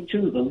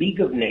 1922, the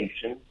League of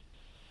Nations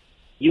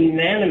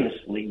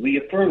unanimously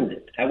reaffirmed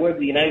it. However,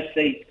 the United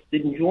States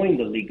didn't join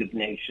the League of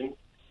Nations,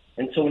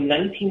 and so in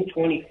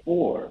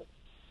 1924,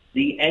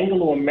 the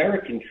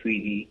Anglo-American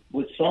Treaty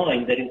was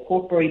signed that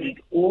incorporated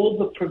all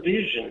the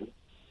provisions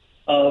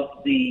of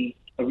the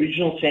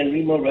original San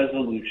Remo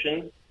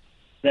Resolution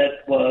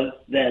that was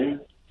then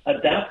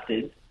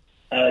adopted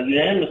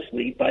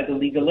unanimously by the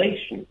League of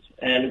Nations,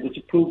 and it was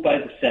approved by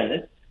the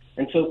Senate,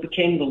 and so it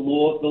became the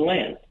law of the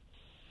land.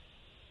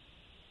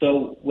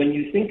 So when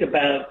you think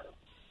about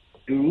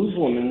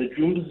Jerusalem and the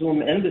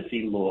Jerusalem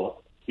Embassy Law,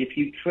 if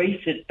you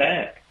trace it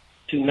back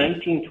to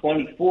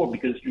 1924,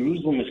 because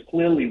Jerusalem is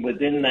clearly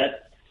within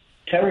that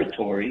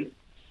territory,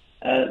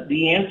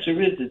 the answer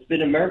is it's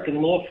been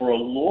American law for a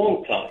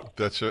long time.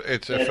 That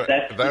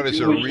is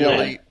a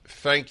really,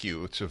 thank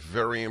you. It's a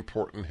very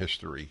important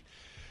history.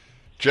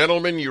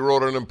 Gentlemen, you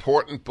wrote an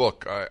important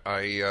book.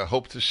 I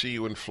hope to see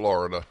you in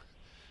Florida.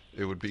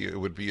 It would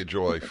be a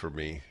joy for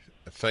me.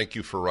 Thank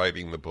you for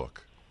writing the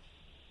book.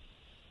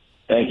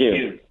 Thank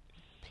you.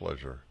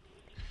 Pleasure.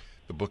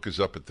 The book is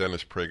up at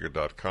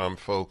DennisPrager.com,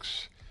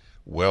 folks.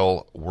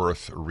 Well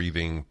worth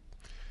reading.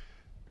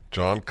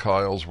 John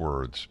Kyle's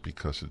words,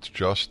 because it's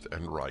just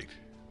and right.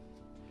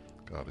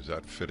 God, is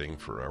that fitting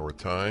for our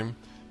time?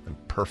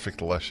 And perfect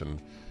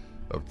lesson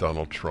of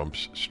Donald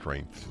Trump's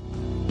strength.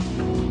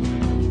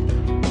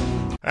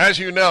 As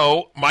you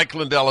know, Mike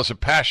Lindell has a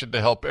passion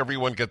to help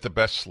everyone get the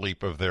best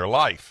sleep of their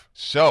life.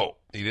 So,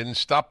 he didn't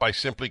stop by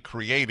simply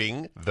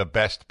creating the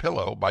best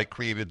pillow, but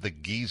created the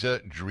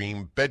Giza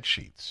Dream Bed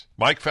Sheets.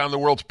 Mike found the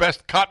world's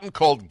best cotton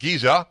called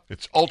Giza.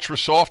 It's ultra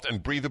soft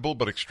and breathable,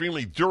 but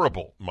extremely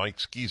durable.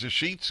 Mike's Giza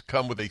Sheets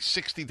come with a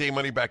 60-day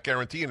money-back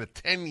guarantee and a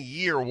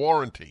 10-year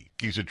warranty.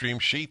 Giza Dream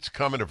Sheets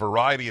come in a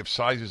variety of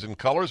sizes and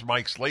colors.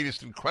 Mike's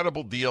latest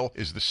incredible deal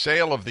is the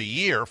sale of the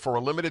year. For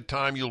a limited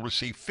time, you'll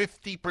receive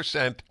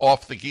 50%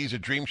 off the Giza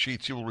Dream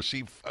Sheets. You will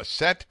receive a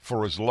set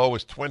for as low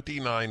as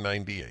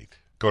 $29.98.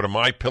 Go to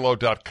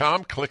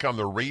MyPillow.com, click on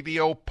the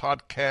radio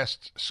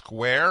podcast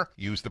square,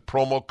 use the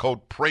promo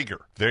code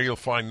Prager. There you'll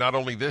find not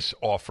only this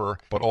offer,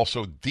 but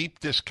also deep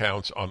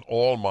discounts on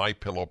all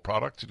MyPillow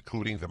products,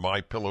 including the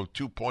MyPillow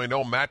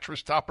 2.0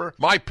 mattress topper,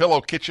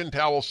 MyPillow kitchen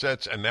towel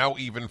sets, and now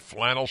even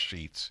flannel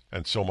sheets,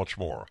 and so much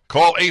more.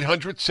 Call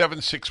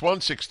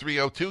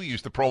 800-761-6302.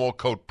 Use the promo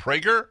code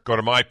Prager. Go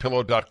to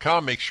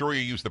MyPillow.com. Make sure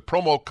you use the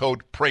promo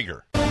code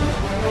Prager.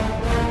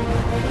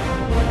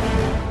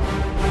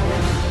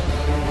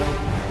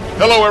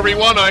 Hello,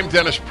 everyone. I'm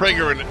Dennis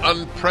Prager. An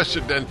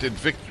unprecedented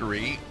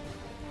victory.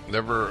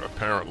 Never,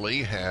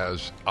 apparently,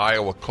 has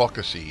Iowa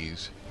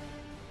caucuses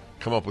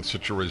come up with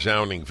such a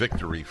resounding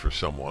victory for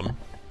someone.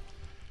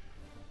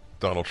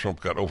 Donald Trump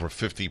got over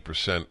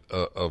 50%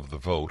 of the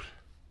vote.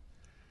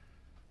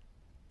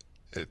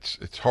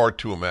 It's hard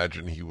to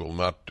imagine he will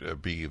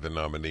not be the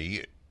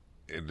nominee.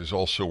 It is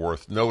also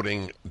worth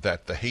noting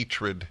that the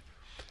hatred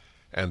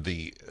and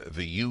the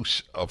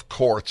use of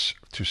courts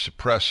to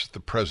suppress the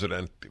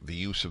president, the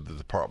use of the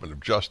Department of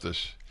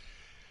Justice,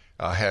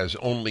 has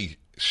only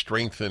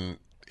strengthened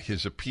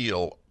his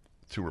appeal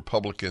to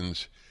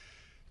Republicans,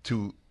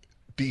 to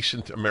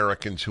decent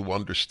Americans who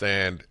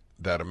understand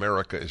that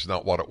America is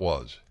not what it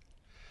was.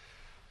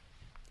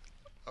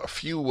 A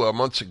few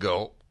months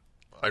ago,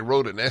 I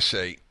wrote an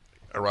essay.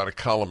 I write a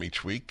column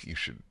each week. You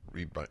should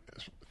read my...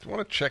 Do you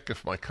want to check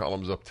if my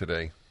column's up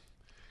today?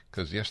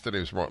 Because yesterday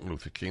was Martin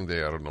Luther King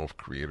Day. I don't know if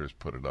creators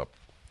put it up.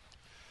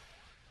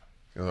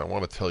 And I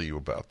want to tell you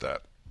about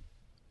that.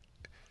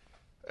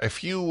 A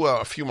few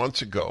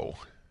months ago...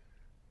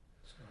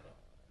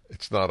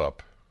 It's not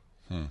up.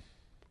 Oh,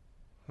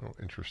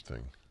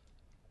 interesting.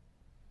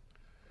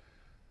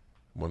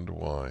 Wonder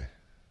why.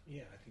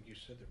 Yeah, I think you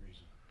said the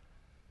reason.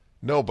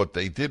 No, but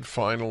they did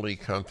finally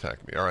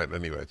contact me. All right,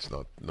 anyway, it's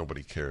not.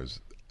 Nobody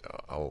cares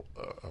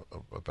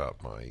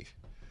about my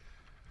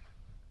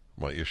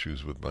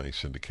issues with my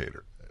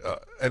syndicator.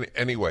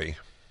 Anyway,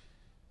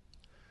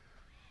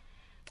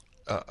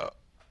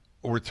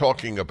 we're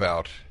talking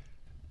about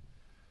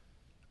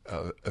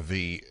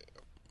the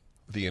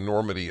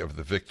enormity of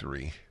the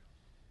victory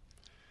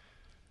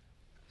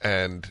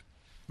and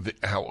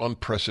how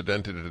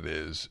unprecedented it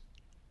is,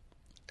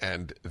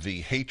 and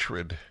the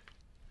hatred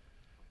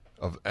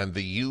of and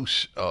the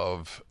use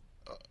of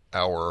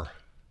our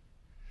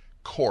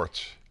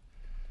courts,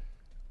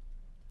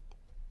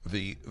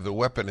 the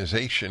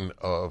weaponization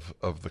of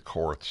the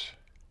courts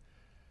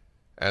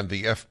and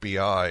the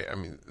FBI. I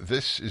mean,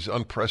 this is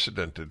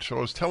unprecedented. So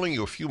I was telling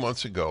you a few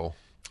months ago,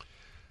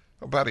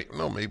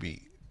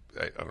 maybe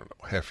I don't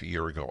know, half a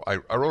year ago,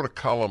 I wrote a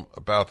column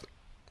about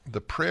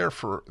the prayer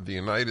for the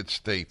United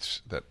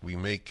States that we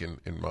make in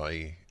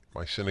my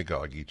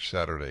synagogue each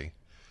Saturday.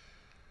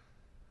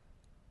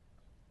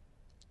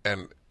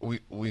 And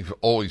we've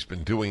always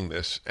been doing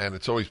this, and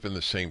it's always been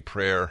the same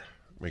prayer.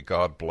 May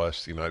God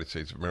bless the United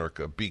States of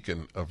America, a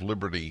beacon of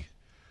liberty.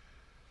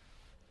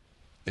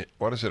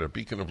 What is it, a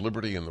beacon of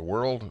liberty in the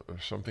world or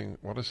something?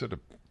 What is it, a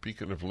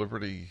beacon of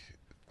liberty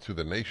to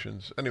the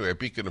nations? Anyway, a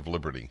beacon of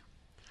liberty.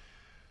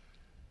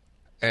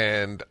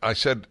 And I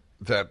said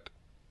that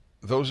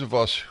those of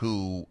us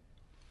who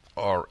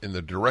are in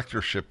the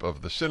directorship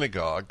of the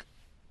synagogue,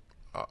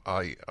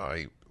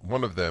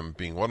 one of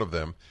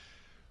them,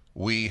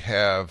 we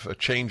have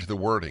changed the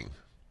wording.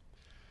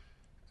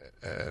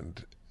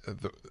 And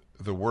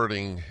the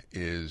wording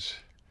is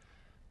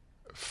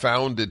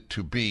founded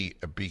to be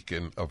a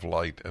beacon of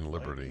light and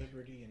liberty.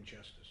 Liberty and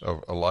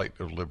justice. A light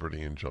of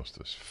liberty and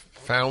justice.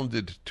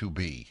 Founded to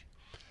be.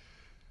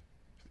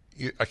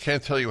 I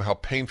can't tell you how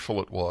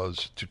painful it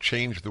was to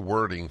change the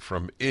wording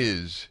from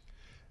is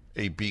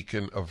a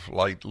beacon of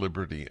light,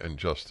 liberty, and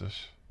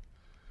justice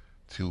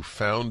to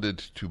founded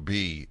to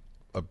be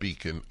a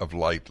beacon of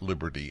light,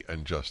 liberty,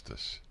 and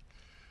justice.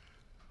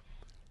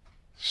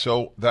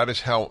 So that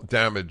is how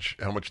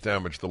much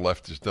damage the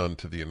left has done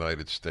to the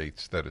United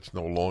States, that it's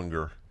no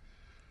longer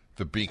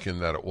the beacon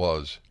that it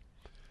was.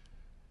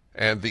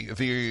 And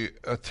the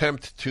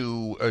attempt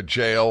to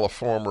jail a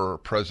former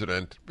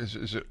president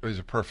is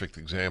a perfect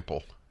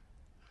example.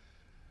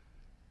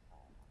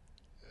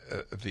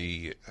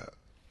 The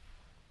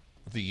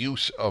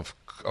use of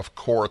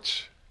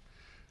courts,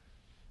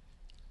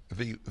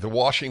 the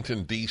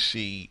Washington,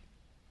 D.C.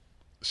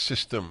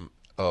 system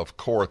of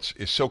courts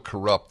is so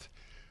corrupt.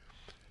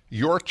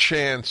 Your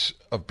chance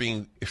of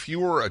being, if you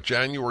were a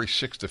January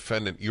 6th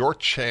defendant, your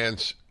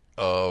chance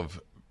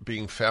of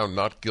being found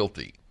not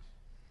guilty,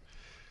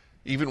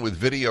 even with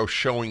video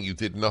showing you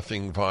did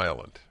nothing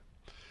violent,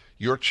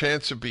 your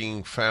chance of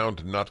being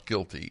found not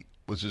guilty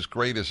was as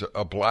great as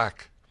a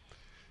black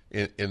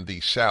in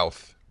the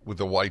South with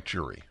a white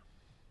jury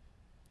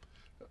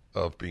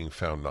of being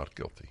found not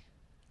guilty.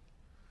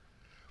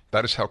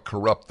 That is how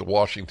corrupt the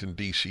Washington,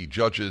 D.C.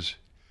 judges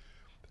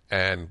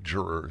and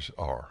jurors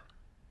are.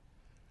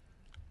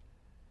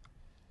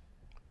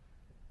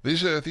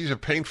 These are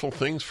painful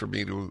things for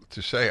me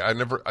to say. I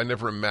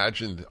never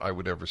imagined I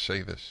would ever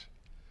say this.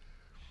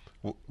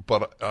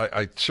 But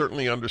I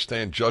certainly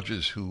understand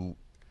judges who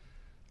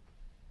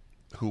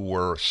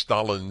were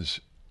Stalin's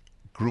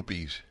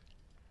groupies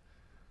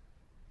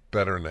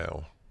better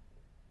now.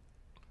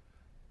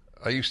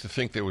 I used to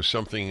think there was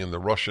something in the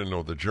Russian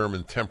or the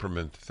German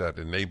temperament that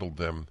enabled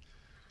them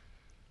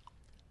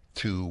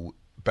to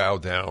bow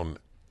down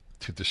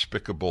to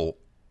despicable,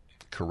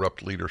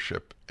 corrupt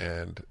leadership,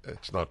 and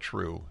it's not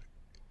true.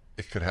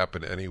 It could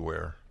happen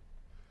anywhere,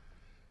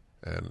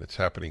 and it's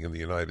happening in the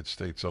United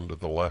States under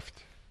the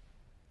left.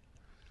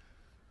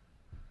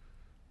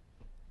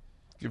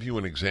 Give you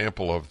an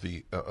example of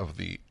the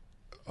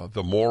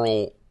the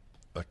moral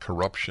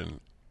corruption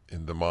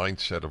in the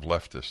mindset of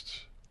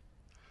leftists.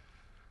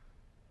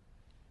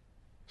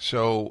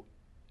 So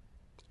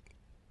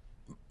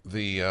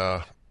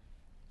the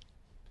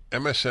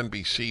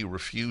MSNBC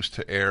refused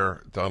to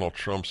air Donald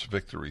Trump's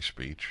victory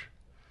speech,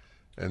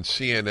 and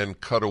CNN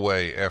cut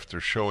away after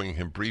showing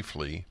him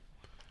briefly.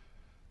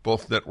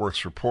 Both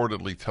networks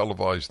reportedly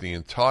televised the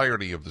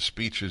entirety of the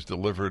speeches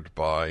delivered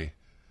by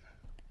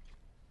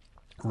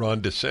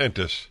Ron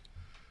DeSantis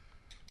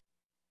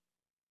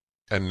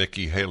and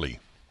Nikki Haley.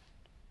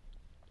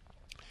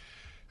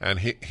 And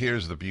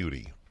here's the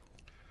beauty.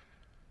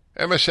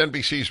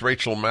 MSNBC's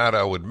Rachel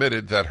Maddow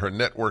admitted that her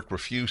network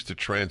refused to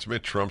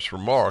transmit Trump's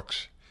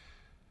remarks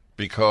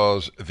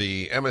because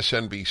the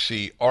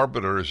MSNBC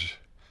arbiters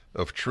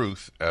of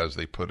truth, as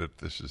they put it,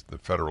 this is the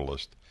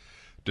Federalist,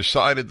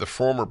 decided the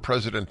former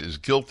president is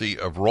guilty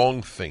of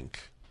wrongthink.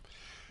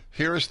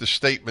 Here is the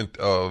statement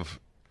of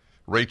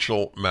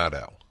Rachel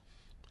Maddow.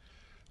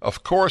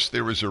 Of course,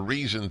 there is a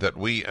reason that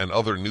we and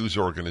other news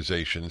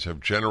organizations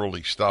have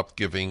generally stopped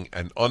giving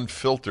an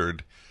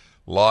unfiltered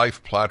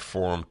live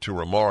platform to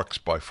remarks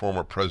by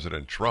former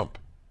President Trump.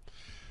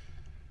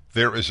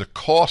 There is a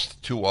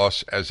cost to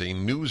us as a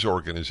news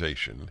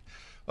organization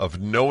of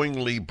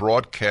knowingly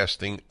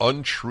broadcasting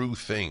untrue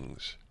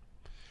things.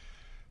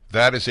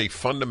 That is a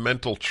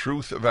fundamental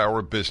truth of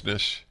our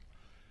business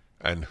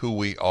and who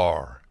we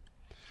are.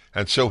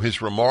 And so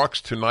his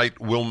remarks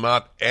tonight will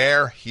not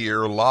air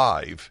here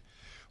live.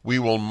 We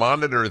will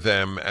monitor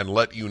them and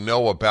let you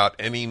know about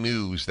any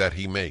news that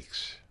he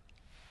makes.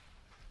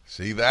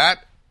 See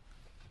that?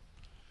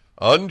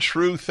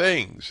 Untrue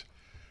things.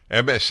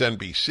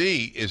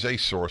 MSNBC is a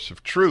source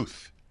of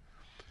truth.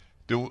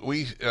 Do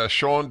we,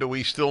 Sean, do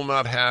we still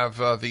not have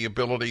the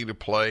ability to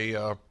play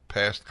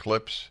past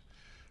clips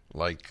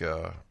like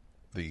the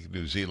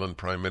New Zealand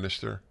Prime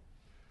Minister?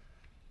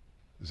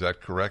 Is that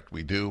correct?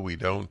 We do, we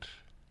don't?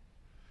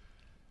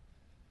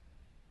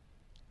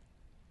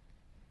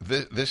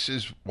 This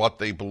is what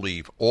they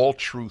believe. All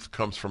truth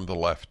comes from the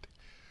left.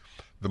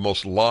 The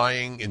most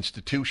lying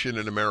institution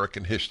in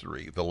American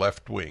history, the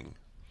left wing.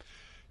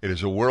 It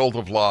is a world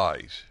of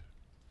lies.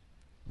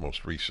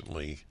 Most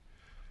recently,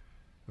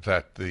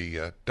 that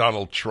the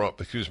Donald Trump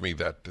colluded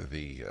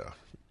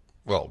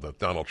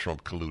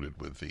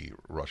with the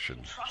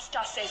Russian. Trust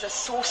us as a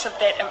source of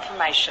that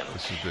information.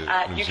 This is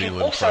the New you Zealand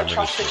can also Prime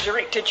trust Minister. the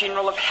Director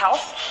General of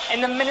Health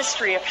and the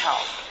Ministry of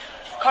Health.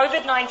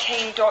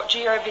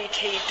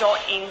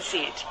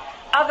 COVID19.govt.nz.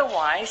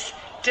 Otherwise,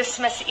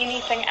 dismiss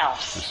anything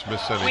else.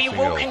 Dismiss anything we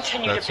will else.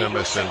 continue That's to be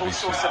your single MSNBC.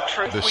 source of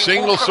truth. The We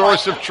single will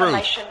source provide of truth.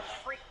 information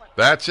frequently.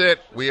 That's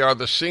it. We are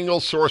the single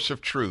source of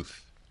truth.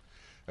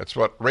 That's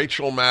what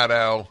Rachel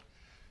Maddow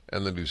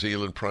and the New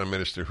Zealand Prime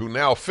Minister, who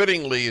now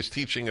fittingly is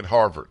teaching at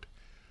Harvard,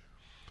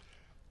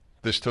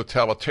 this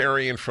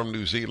totalitarian from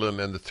New Zealand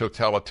and the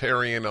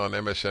totalitarian on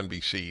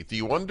MSNBC. Do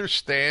you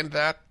understand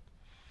that?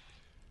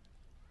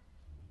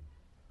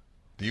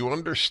 Do you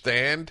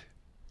understand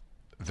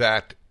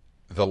that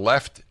the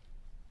left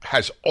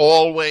has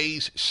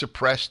always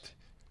suppressed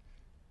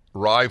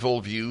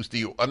rival views? Do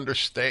you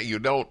understand? You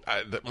don't.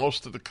 That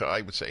most of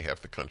I would say half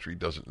the country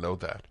doesn't know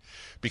that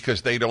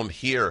because they don't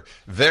hear.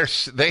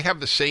 They have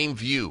the same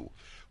view.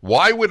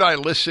 Why would I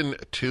listen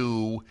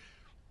to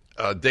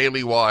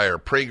Daily Wire,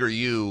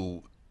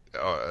 PragerU,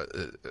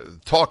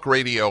 talk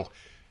radio?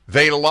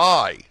 They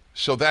lie.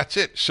 So that's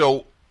it.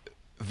 So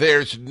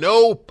there's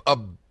no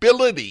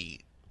ability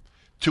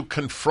to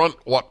confront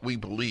what we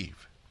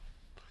believe.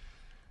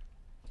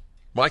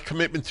 My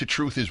commitment to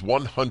truth is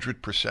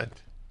 100%.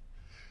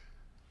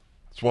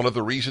 It's one of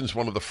the reasons,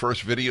 one of the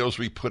first videos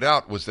we put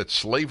out was that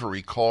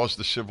slavery caused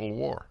the Civil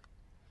War.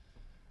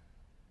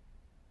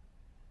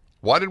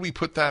 Why did we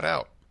put that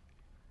out?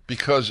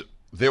 Because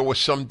there was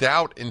some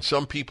doubt in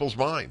some people's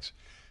minds,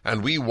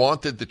 and we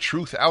wanted the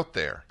truth out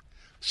there.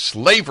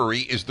 Slavery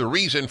is the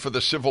reason for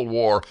the Civil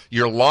War.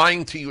 You're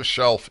lying to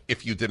yourself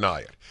if you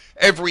deny it.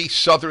 Every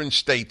southern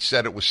state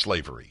said it was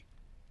slavery.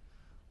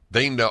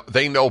 They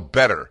know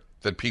better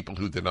than people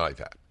who deny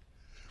that.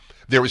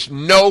 There is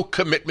no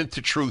commitment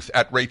to truth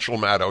at Rachel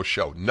Maddow's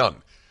show.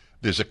 None.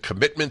 There's a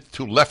commitment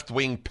to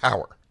left-wing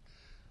power.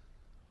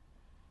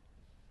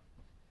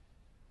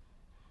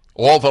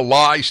 All the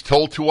lies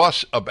told to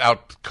us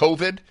about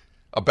COVID,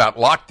 about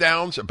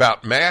lockdowns,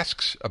 about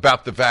masks,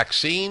 about the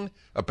vaccine,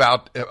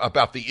 about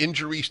the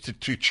injuries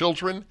to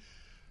children,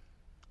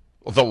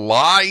 the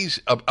lies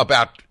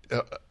about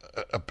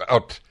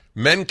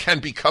men can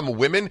become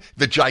women,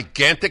 the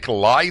gigantic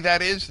lie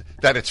that is,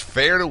 that it's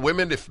fair to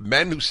women if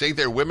men who say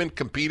they're women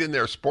compete in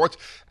their sports,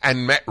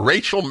 and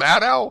Rachel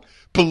Maddow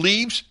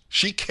believes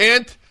she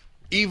can't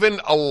even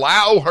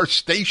allow her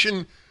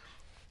station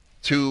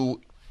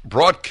to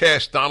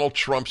broadcast Donald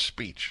Trump's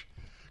speech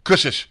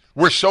because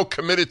we're so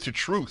committed to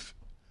truth.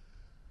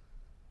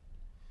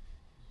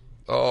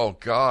 Oh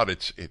God,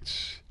 it's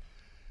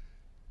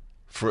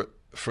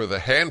for the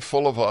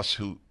handful of us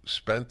who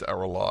spent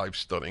our lives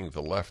studying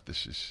the left,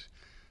 this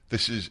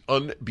is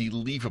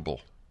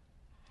unbelievable.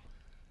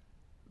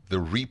 The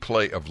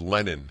replay of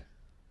Lenin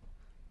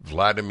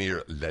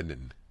Vladimir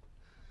Lenin.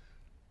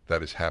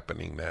 That is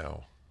happening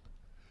now.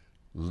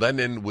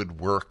 Lenin would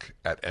work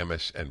at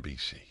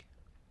MSNBC.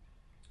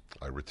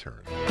 I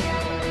return.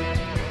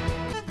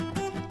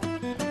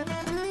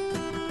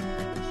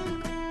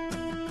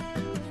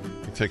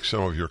 I'll take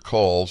some of your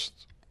calls.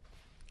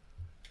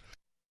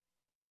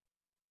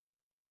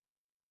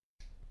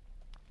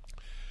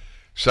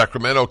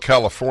 Sacramento,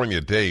 California.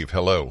 Dave,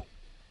 hello.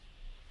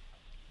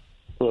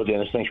 Hello,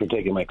 Dennis. Thanks for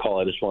taking my call.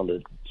 I just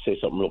wanted to say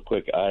something real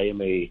quick. I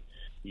am a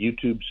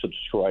YouTube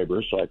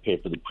subscriber, so I pay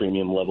for the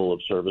premium level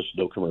of service,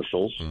 no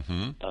commercials.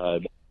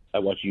 Mm-hmm. I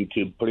watch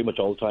YouTube pretty much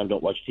all the time.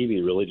 Don't watch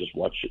TV, really. Just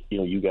watch,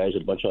 you guys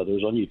and a bunch of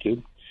others on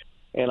YouTube.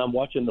 And I'm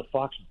watching the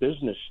Fox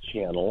Business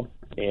channel,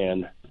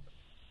 and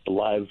the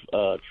live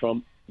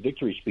Trump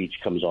victory speech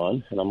comes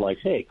on, and I'm like,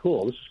 hey,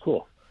 cool, this is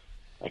cool.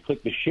 I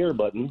click the share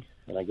button,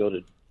 and I go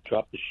to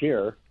drop the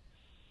share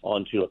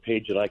onto a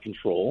page that I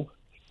control,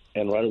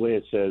 and right away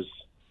it says,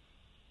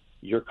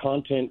 your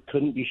content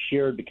couldn't be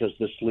shared because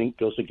this link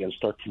goes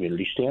against our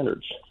community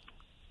standards.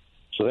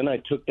 So then I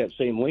took that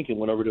same link and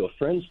went over to a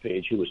friend's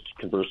page who was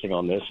conversing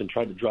on this and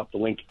tried to drop the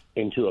link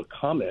into a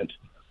comment,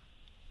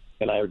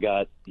 and I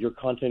got, your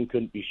content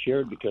couldn't be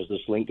shared because this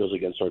link goes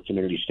against our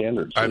community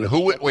standards. So and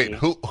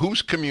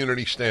whose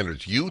community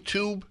standards?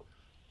 YouTube?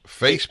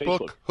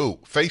 Facebook? Who?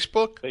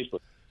 Facebook? Facebook.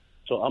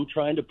 So I'm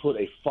trying to put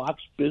a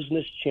Fox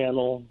Business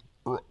channel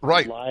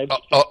right live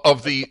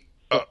of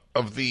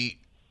the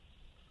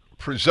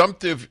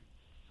presumptive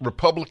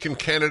Republican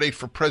candidate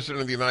for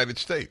president of the United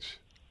States.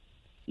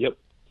 Yep,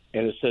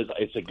 and it says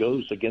it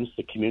goes against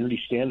the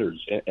community standards,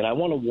 and I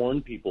want to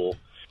warn people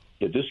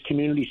that this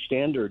community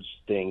standards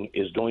thing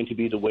is going to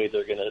be the way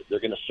they're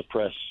gonna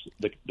suppress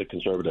the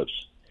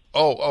conservatives.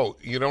 Oh,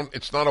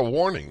 it's not a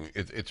warning.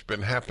 It's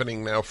been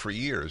happening now for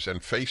years, and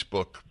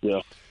Facebook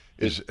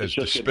is as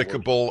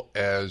despicable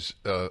as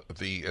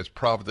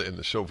Pravda in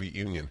the Soviet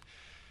Union.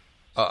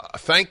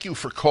 Thank you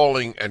for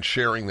calling and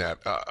sharing that.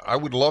 I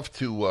would love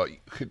to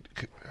could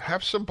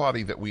have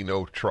somebody that we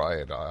know try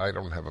it. I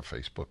don't have a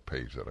Facebook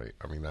page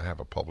I have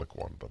a public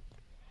one, but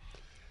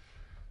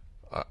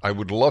I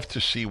would love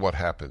to see what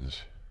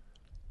happens.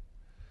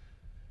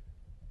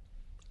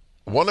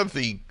 One of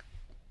the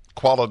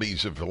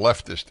qualities of the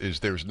leftist is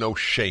there's no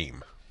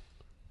shame.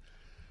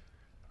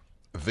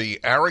 The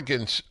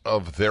arrogance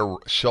of their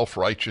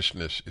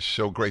self-righteousness is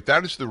so great.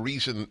 That is the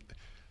reason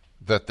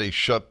that they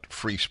shut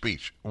free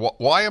speech.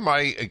 Why am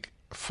I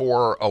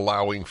for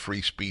allowing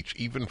free speech,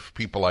 even for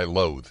people I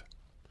loathe,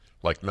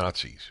 like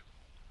Nazis?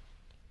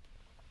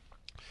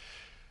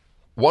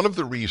 One of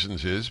the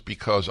reasons is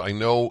because I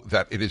know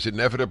that it is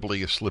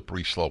inevitably a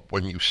slippery slope.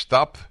 When you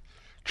stop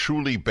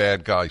truly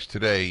bad guys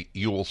today,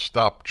 you will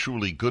stop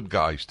truly good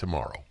guys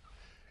tomorrow.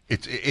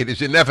 It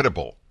is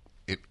inevitable.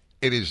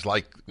 It is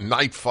like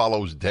night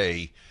follows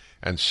day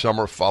and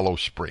summer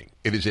follows spring.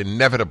 It is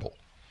inevitable.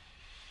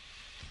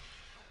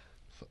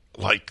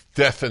 Like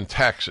death and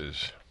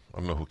taxes. I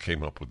don't know who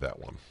came up with that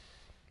one.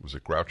 Was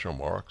it Groucho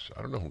Marx?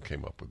 I don't know who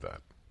came up with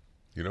that.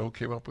 You know who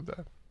came up with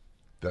that?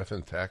 Death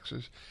and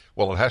taxes?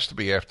 Well, it has to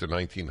be after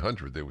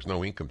 1900. There was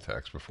no income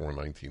tax before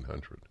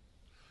 1900.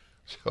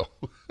 So,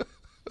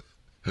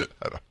 I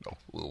don't know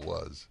who it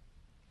was.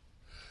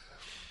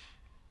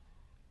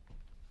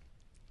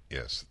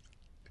 Yes.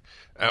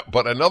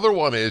 But another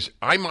one is,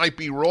 I might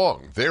be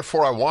wrong.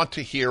 Therefore, I want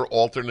to hear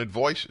alternate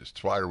voices.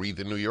 That's why I read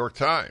the New York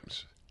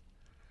Times.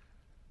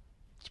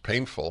 It's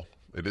painful.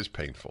 It is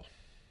painful.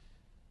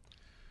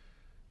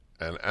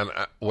 And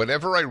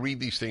whenever I read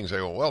these things, I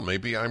go, well,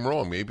 maybe I'm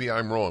wrong. Maybe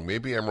I'm wrong.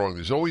 Maybe I'm wrong.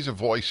 There's always a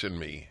voice in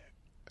me.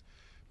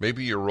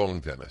 Maybe you're wrong,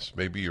 Dennis.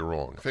 Maybe you're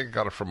wrong. I think I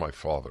got it from my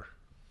father.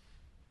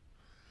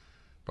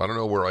 But I don't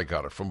know where I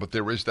got it from, but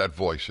there is that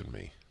voice in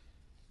me.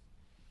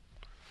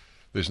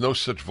 There's no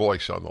such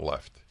voice on the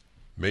left.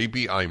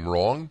 Maybe I'm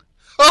wrong?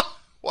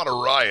 What a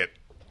riot.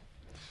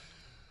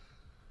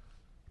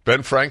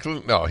 Ben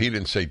Franklin? No, he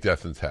didn't say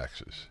death and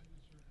taxes.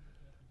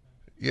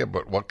 Yeah,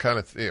 but what kind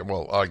of thing?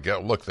 Well,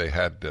 look, they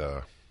had,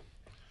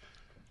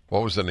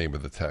 what was the name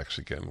of the tax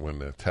again? When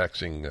they're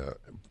taxing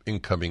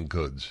incoming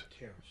goods.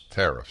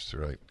 Tariffs,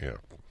 right, yeah.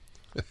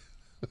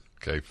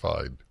 Okay,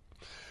 fine.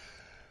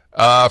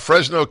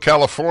 Fresno,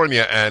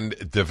 California,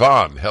 and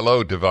Devon.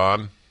 Hello,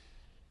 Devon.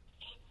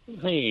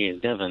 Hey,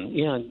 Devin.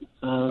 Yeah.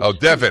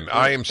 Devin.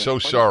 I am so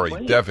sorry.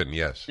 Devin,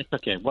 yes. It's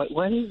okay.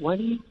 Why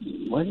do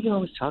you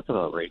always talk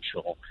about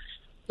Rachel?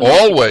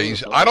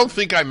 Always. I don't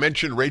think I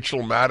mentioned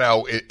Rachel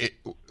Maddow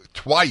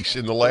twice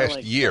in the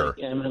last year.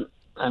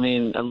 I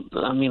mean,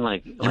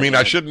 like. You mean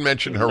I shouldn't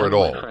mention her at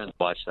all? My friends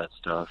watch that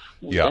stuff.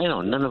 Yeah.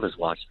 None of us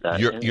watch that.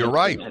 You're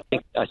right.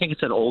 I think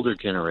it's an older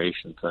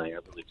generation thing. I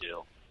really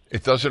do.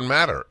 It doesn't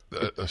matter.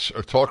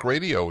 Talk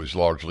radio is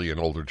largely an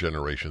older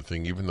generation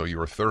thing, even though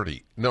you're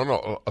 30.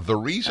 No. The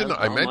reason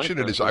I mention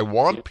it is I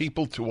want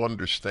people to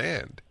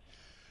understand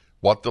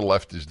what the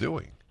left is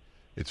doing.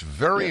 It's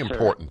very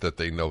important that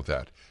they know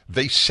that.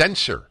 They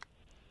censor.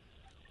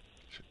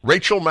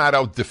 Rachel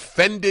Maddow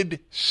defended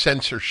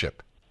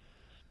censorship.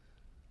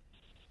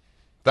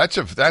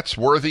 That's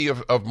worthy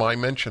of my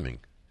mentioning.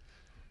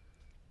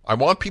 I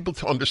want people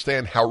to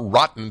understand how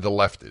rotten the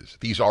left is.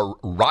 These are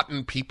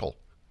rotten people.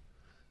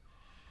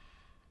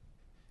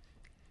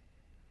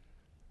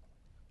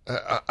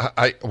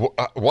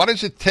 What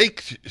does it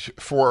take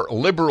for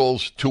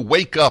liberals to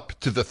wake up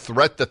to the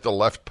threat that the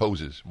left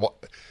poses?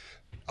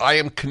 I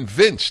am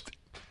convinced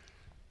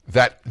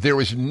that there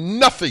is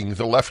nothing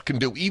the left can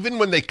do, even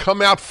when they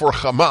come out for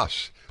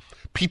Hamas,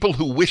 people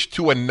who wish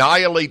to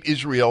annihilate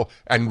Israel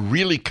and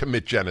really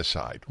commit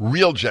genocide,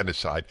 real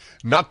genocide,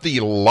 not the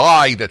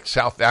lie that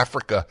South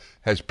Africa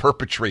has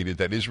perpetrated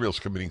that Israel's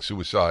committing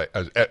suicide,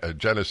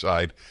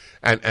 genocide,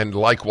 and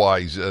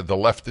likewise the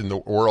left in the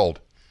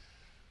world.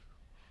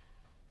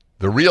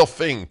 The real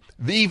thing,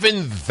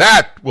 even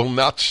that will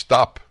not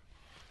stop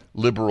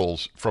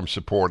liberals from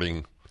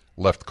supporting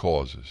left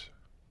causes.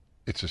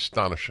 It's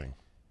astonishing.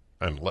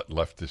 And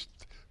leftist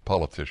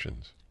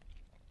politicians.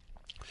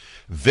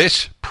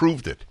 This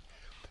proved it.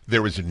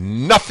 There is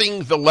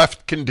nothing the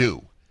left can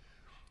do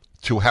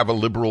to have a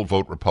liberal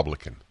vote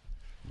Republican.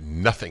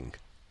 Nothing.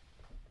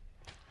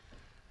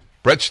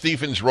 Bret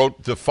Stephens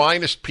wrote the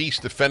finest piece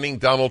defending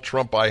Donald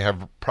Trump I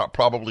have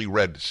probably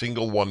read,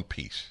 single one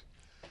piece.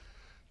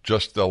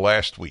 Just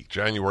last week,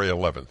 January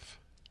 11th.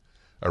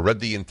 I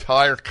read the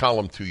entire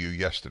column to you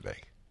yesterday.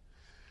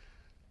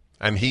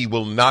 And he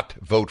will not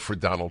vote for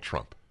Donald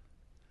Trump.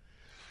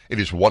 It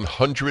is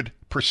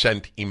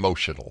 100%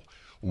 emotional.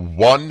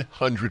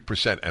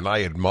 100%. And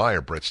I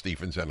admire Bret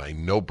Stephens, and I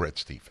know Bret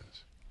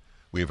Stephens.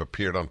 We have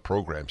appeared on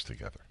programs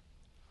together.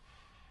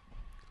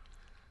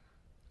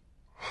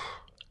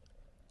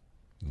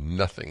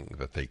 Nothing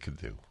that they could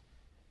do.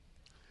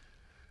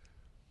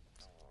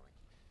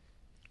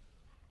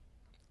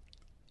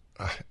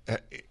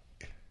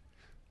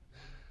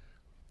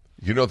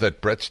 You know that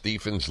Bret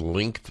Stephens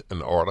linked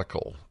an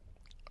article.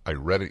 I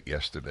read it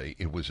yesterday.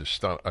 It was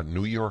a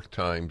New York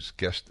Times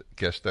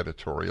guest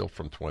editorial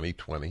from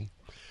 2020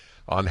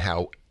 on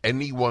how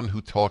anyone who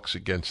talks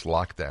against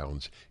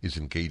lockdowns is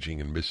engaging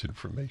in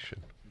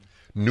misinformation.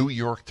 New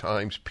York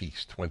Times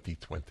piece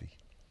 2020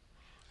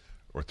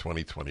 or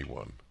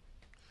 2021.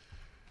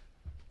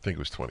 I think it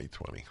was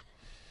 2020.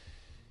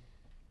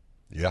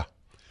 Yeah.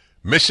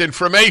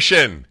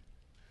 Misinformation.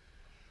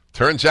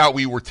 Turns out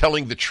we were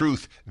telling the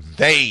truth.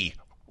 They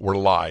were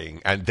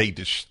lying, and they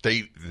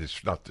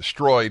not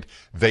destroyed,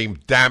 they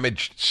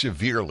damaged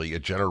severely a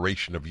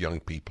generation of young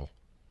people.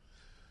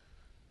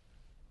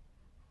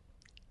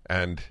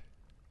 And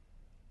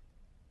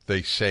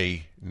they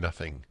say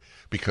nothing.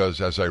 Because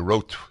as I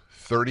wrote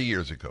 30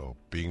 years ago,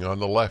 being on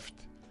the left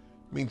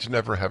means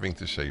never having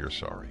to say you're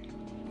sorry.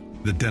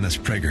 The Dennis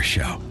Prager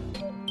Show.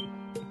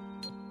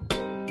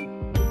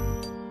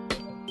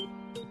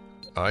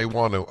 I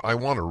want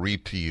to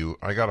read to you.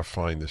 I got to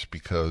find this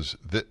because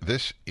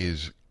this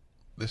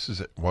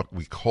is what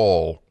we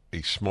call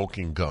a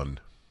smoking gun,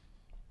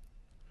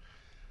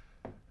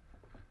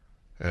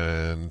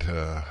 and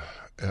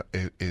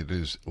it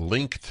is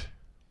linked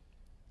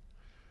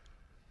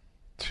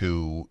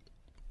to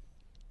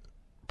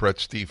Bret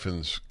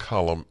Stephens'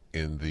 column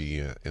in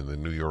the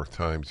New York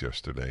Times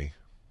yesterday.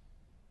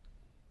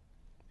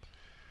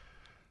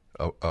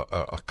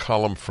 A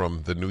column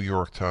from the New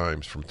York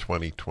Times from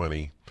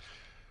 2020.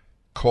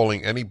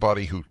 Calling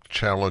anybody who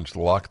challenged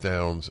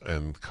lockdowns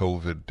and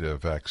COVID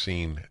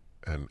vaccine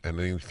and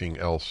anything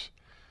else,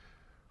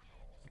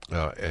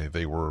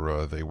 they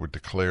were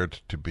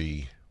declared to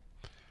be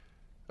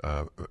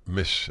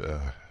what's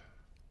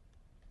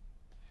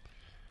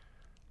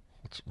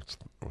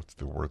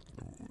the word?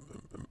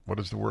 What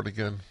is the word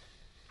again?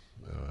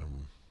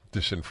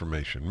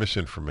 Disinformation,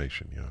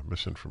 misinformation. Yeah,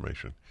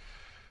 misinformation.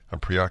 I'm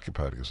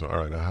preoccupied because all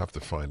right, I have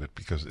to find it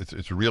because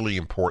it's really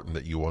important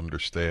that you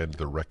understand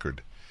the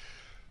record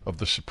of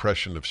the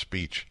suppression of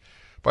speech.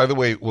 By the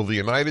way, will the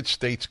United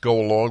States go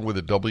along with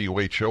the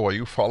WHO? Are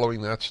you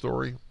following that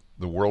story?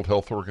 The World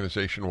Health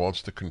Organization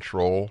wants to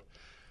control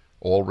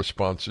all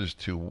responses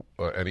to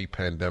any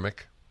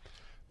pandemic.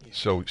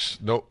 So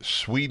no,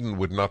 Sweden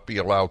would not be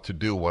allowed to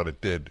do what it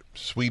did.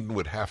 Sweden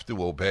would have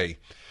to obey.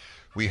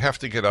 We have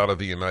to get out of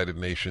the United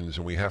Nations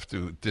and we have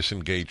to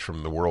disengage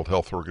from the World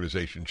Health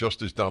Organization,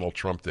 just as Donald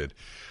Trump did.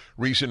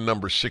 Reason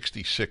number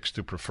 66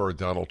 to prefer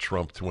Donald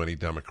Trump to any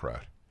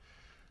Democrat.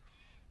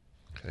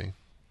 Okay.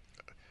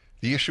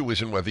 The issue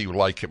isn't whether you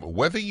like him.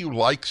 Whether you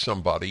like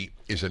somebody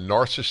is a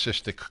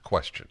narcissistic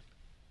question.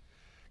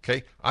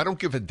 Okay? I don't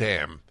give a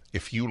damn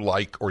if you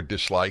like or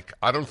dislike.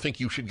 I don't think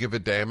you should give a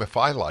damn if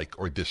I like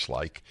or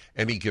dislike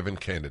any given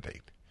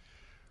candidate.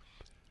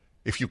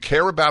 If you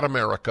care about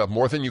America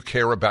more than you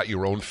care about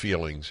your own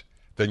feelings,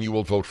 then you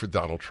will vote for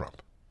Donald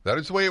Trump. That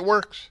is the way it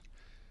works.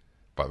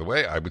 By the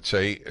way, I would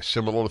say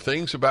similar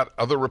things about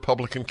other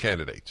Republican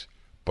candidates.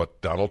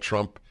 But Donald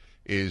Trump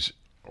is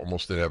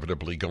almost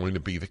inevitably going to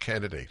be the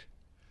candidate.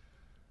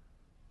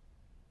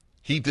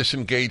 He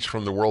disengaged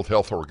from the World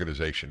Health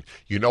Organization.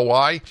 You know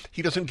why?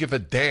 He doesn't give a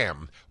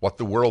damn what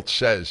the world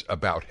says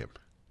about him.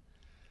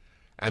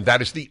 And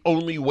that is the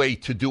only way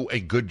to do a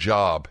good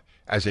job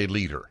as a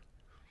leader.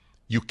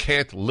 You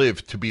can't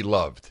live to be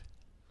loved.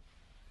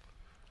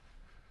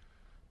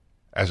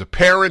 as a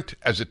parent,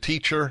 as a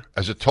teacher,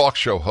 as a talk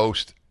show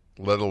host,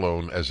 let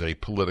alone as a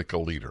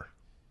political leader.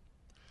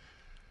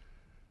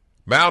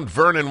 Mount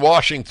Vernon,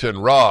 Washington.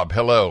 Rob,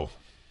 hello.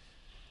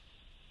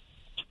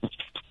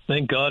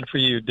 Thank God for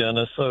you,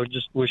 Dennis. I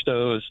just wished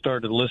I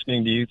started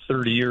listening to you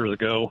 30 years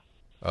ago.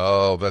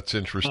 Oh, that's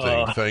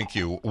interesting. Thank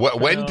you.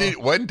 When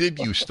did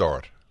you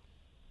start?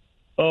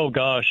 Oh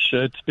gosh,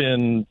 it's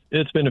been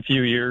a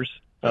few years.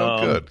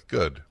 Oh,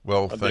 good.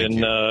 Well, thank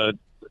you.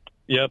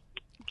 Yep.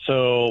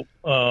 So,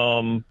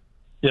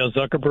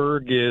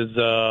 Zuckerberg is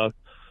that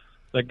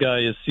guy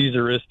is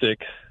Caesaristic.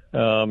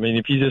 And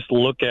if you just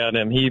look at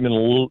him, he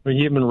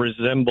even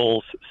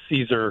resembles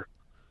Caesar.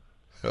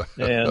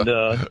 And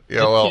I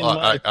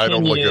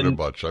don't look at him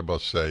much, I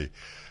must say.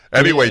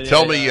 Anyway,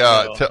 tell me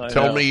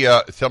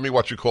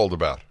what you called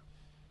about.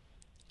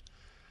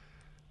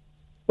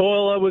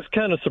 Well, I was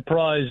kind of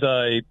surprised.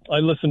 I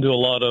listened to a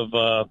lot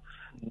of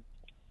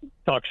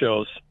talk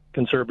shows,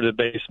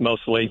 conservative-based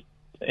mostly,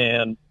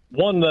 and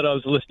one that I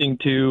was listening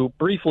to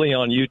briefly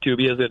on YouTube.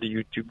 He has a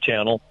YouTube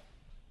channel,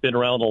 been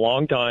around a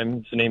long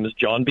time. His name is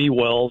John B.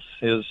 Wells.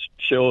 His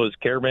show is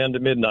Caravan to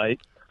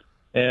Midnight,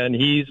 and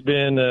he's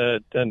been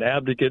an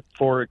advocate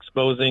for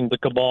exposing the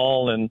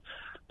cabal and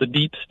the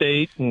deep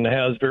state, and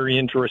has very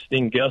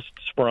interesting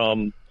guests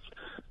from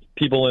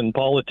people in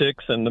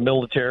politics and the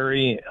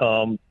military.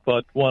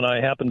 But when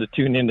I happened to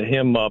tune into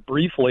him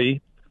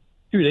briefly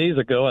 2 days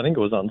ago, I think it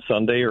was on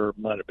Sunday or it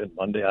might have been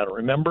Monday, I don't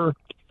remember,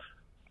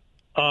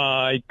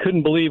 I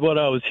couldn't believe what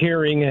I was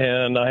hearing,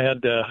 and I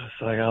had to,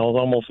 I was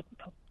almost,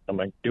 am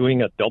I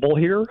doing a double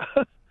here?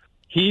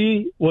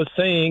 He was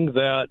saying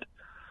that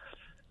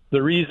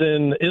the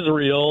reason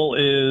Israel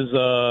is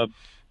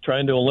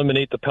trying to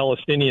eliminate the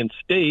Palestinian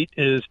state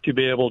is to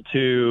be able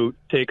to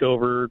take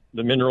over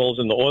the minerals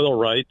and the oil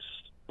rights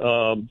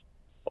on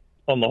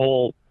the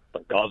whole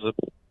Gaza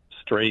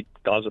Strait,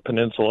 Gaza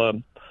Peninsula,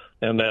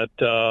 and that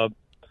the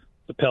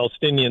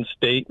Palestinian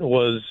state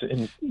was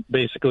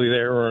basically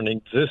there or in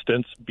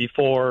existence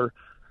before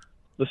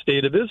the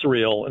state of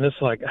Israel. And it's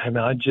like,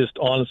 I just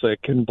honestly, I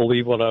couldn't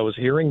believe what I was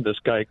hearing this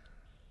guy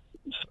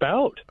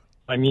spout.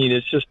 I mean,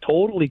 it's just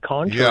totally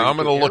contrary. Yeah, I'm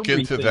going to look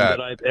into that.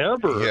 I've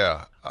ever.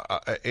 Yeah,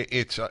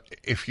 it's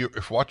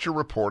if what you're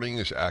reporting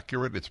is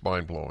accurate, it's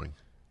mind blowing.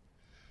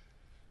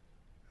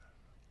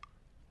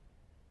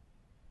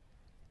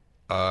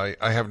 I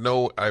have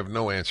no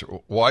answer.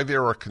 Why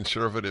there are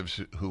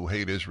conservatives who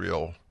hate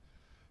Israel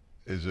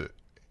is it.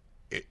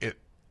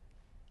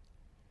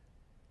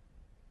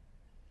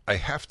 I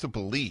have to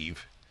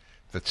believe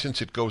that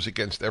since it goes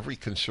against every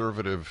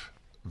conservative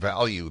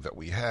value that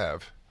we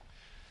have,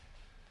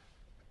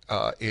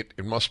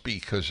 it must be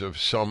because of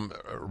some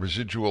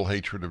residual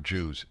hatred of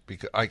Jews.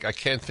 Because I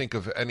can't think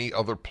of any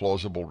other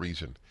plausible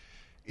reason.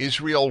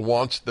 Israel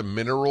wants the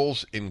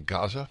minerals in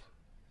Gaza.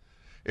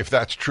 If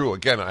that's true,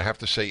 again, I have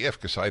to say if,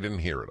 because I didn't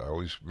hear it. I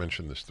always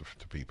mention this to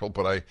people,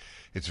 but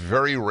it's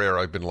very rare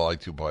I've been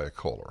lied to by a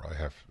caller. I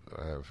have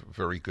a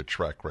very good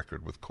track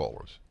record with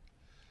callers.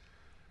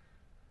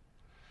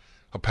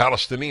 A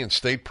Palestinian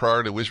state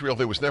prior to Israel?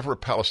 There was never a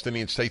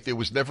Palestinian state. There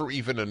was never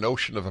even a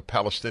notion of a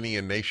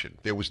Palestinian nation.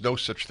 There was no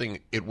such thing.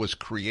 It was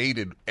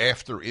created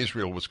after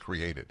Israel was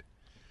created.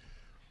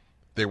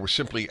 There were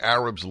simply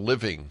Arabs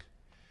living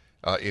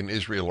in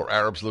Israel or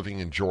Arabs living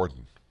in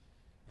Jordan.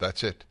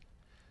 That's it.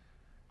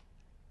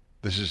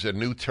 This is a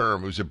new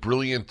term. It was a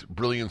brilliant,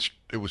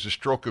 it was a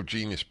stroke of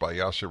genius by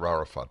Yasser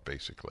Arafat,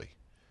 basically.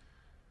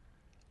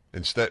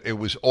 Instead, it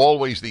was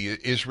always the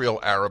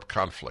Israel-Arab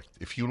conflict.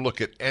 If you look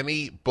at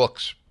any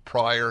books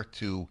prior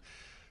to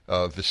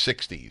the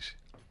 60s,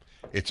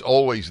 it's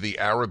always the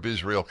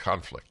Arab-Israel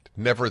conflict,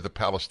 never the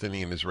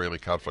Palestinian-Israeli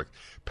conflict.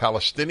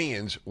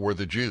 Palestinians were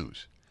the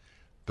Jews.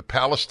 The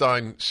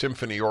Palestine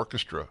Symphony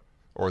Orchestra,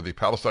 or the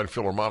Palestine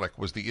Philharmonic,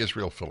 was the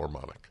Israel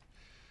Philharmonic.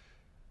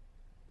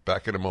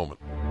 Back in a moment.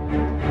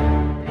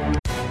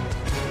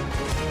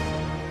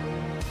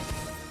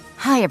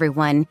 Hi,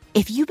 everyone.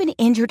 If you've been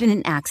injured in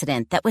an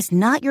accident that was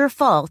not your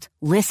fault,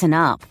 listen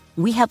up.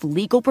 We have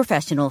legal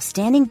professionals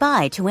standing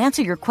by to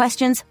answer your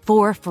questions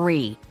for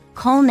free.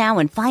 Call now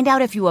and find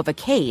out if you have a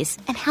case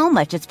and how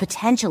much it's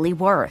potentially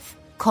worth.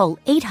 Call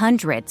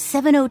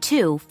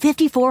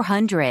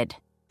 800-702-5400.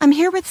 I'm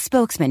here with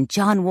spokesman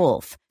John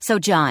Wolf. So,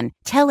 John,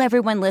 tell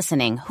everyone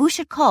listening who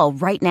should call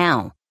right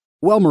now.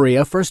 Well,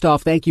 Maria, first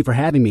off, thank you for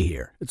having me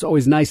here. It's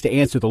always nice to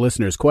answer the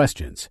listeners'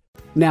 questions.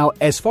 Now,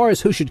 as far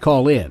as who should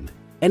call in,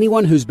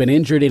 anyone who's been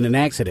injured in an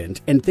accident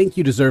and think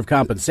you deserve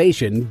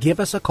compensation, give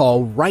us a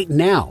call right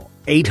now.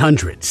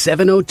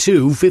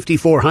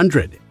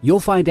 800-702-5400. You'll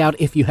find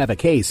out if you have a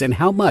case and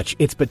how much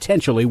it's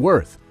potentially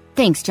worth.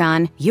 Thanks,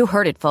 John. You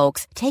heard it,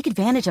 folks. Take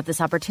advantage of this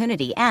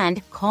opportunity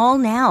and call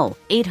now.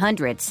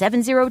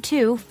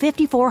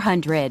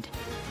 800-702-5400.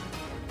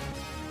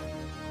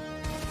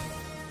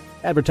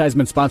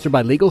 Advertisement sponsored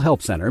by Legal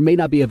Help Center. May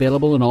not be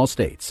available in all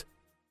states.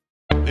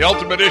 The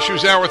Ultimate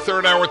Issues Hour,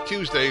 third hour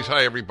Tuesdays.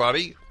 Hi,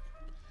 everybody.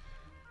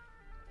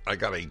 I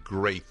got a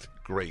great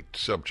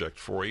subject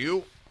for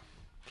you.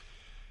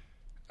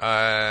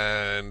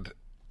 And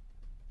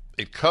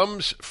It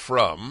comes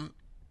from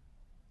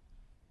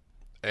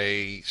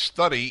a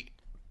study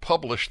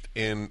published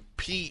in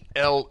PLOS1.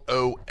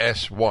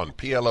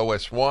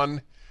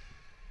 PLOS1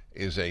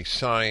 is a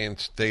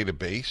science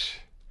database.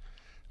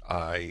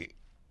 I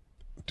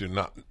do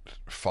not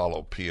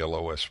follow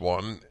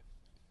PLOS1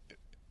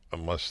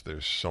 unless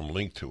there's some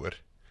link to it.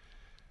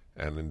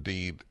 And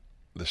indeed,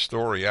 the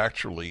story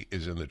actually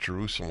is in the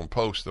Jerusalem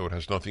Post, though it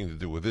has nothing to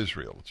do with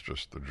Israel. It's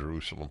just the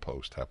Jerusalem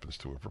Post happens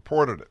to have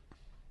reported it.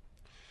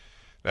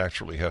 It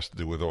actually has to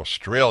do with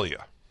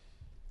Australia.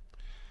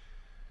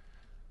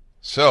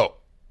 So,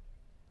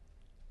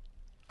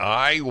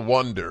 I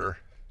wonder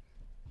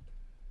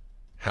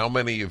how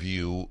many of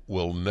you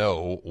will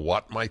know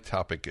what my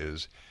topic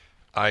is.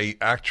 I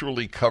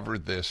actually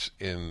covered this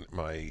in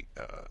my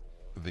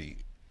the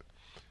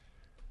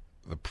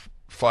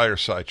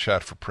Fireside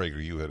Chat for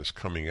PragerU that is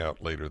coming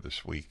out later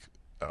this week,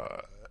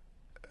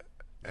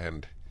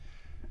 and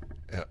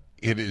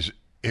it has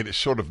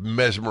sort of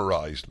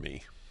mesmerized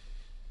me.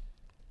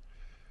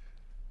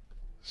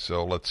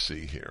 So let's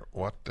see here.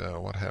 What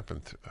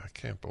happened? I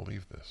can't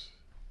believe this.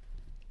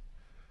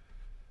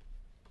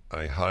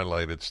 I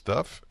highlighted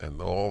stuff, and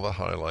all the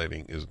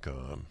highlighting is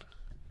gone.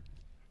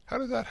 How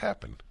did that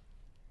happen?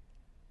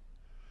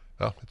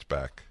 Oh, it's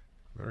back.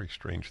 Very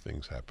strange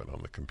things happen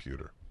on the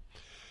computer.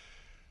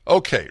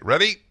 Okay,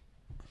 ready?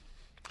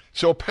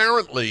 So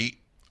apparently,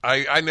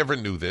 I never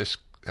knew this.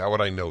 How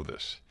would I know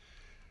this?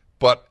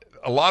 But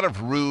a lot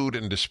of rude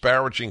and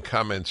disparaging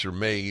comments are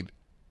made,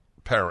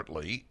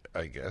 apparently,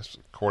 I guess,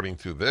 according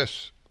to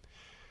this,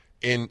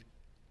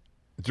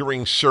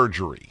 during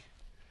surgery.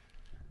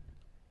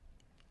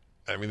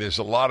 I mean, there's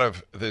a lot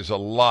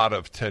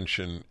of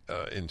tension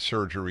in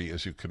surgery,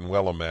 as you can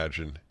well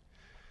imagine.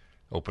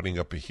 Opening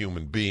up a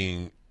human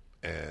being,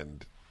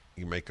 and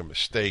you make a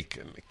mistake,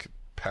 and it could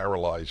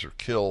paralyze or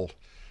kill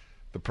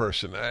the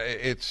person.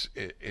 I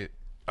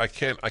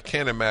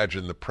can't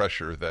imagine the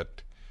pressure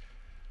that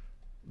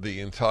the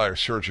entire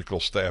surgical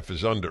staff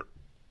is under.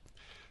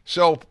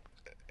 So,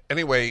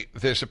 anyway,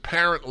 there's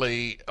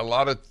apparently a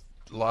lot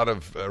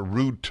of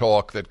rude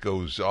talk that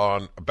goes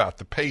on about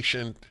the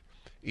patient,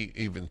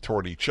 even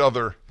toward each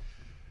other.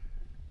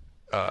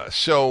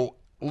 So,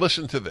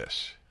 listen to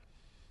this.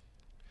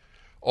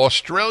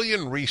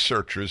 Australian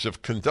researchers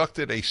have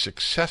conducted a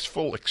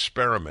successful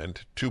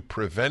experiment to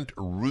prevent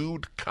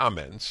rude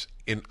comments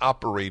in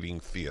operating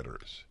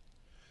theaters.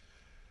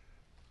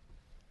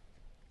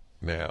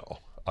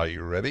 Now, are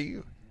you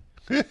ready?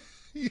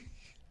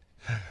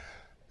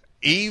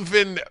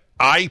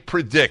 I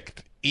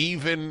predict,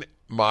 even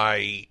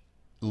my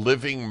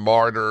living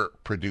martyr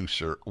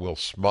producer will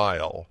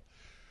smile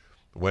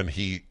when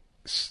he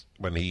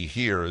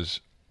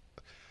hears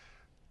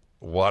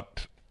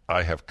what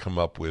I have come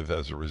up with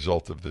as a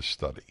result of this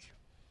study.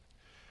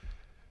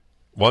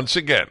 Once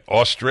again,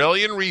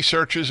 Australian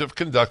researchers have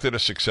conducted a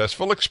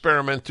successful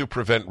experiment to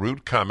prevent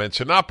rude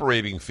comments in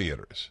operating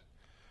theaters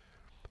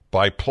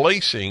by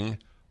placing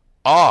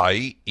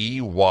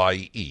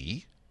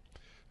IEYE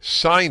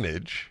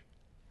signage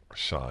or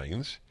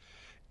signs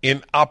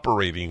in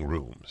operating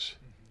rooms.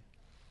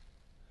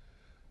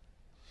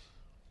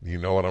 You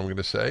know what I'm going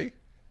to say?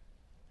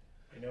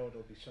 I know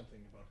it'll be something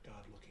about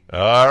God looking.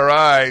 All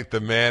right,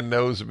 the man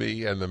knows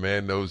me and the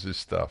man knows his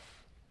stuff.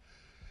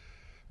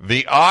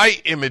 The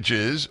eye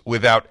images,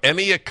 without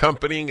any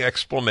accompanying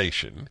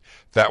explanation,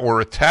 that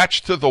were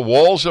attached to the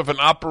walls of an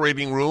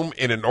operating room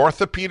in an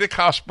orthopedic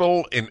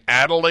hospital in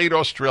Adelaide,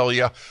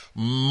 Australia,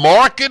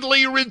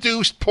 markedly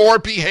reduced poor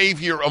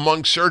behavior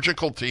among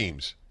surgical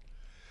teams.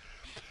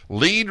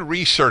 Lead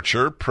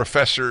researcher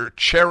Professor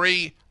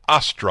Cherry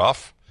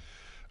Ostroff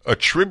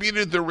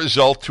attributed the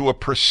result to a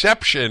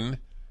perception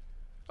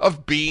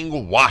of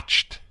being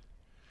watched,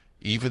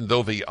 even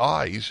though the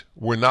eyes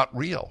were not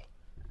real.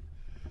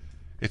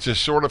 It's a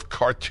sort of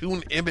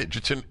cartoon image.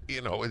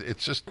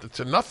 It's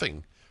a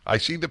nothing. I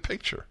see the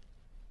picture.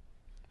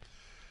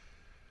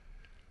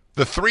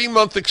 The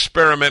 3-month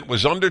experiment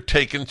was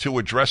undertaken to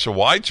address a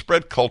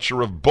widespread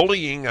culture of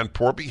bullying and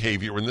poor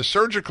behavior in the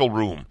surgical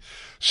room.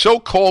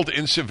 So-called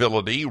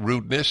incivility,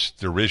 rudeness,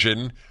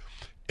 derision,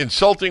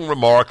 insulting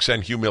remarks,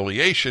 and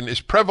humiliation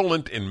is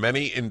prevalent in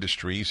many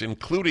industries,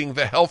 including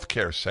the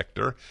healthcare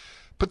sector,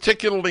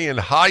 particularly in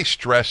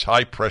high-stress,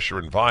 high-pressure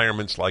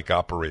environments like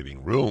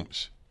operating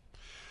rooms.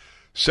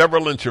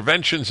 Several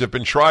interventions have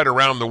been tried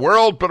around the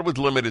world, but with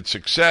limited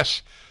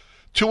success,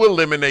 to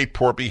eliminate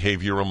poor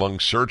behavior among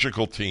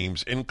surgical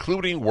teams,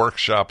 including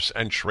workshops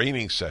and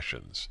training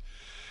sessions.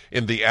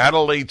 In the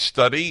Adelaide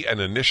study, an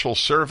initial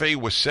survey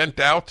was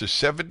sent out to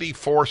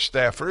 74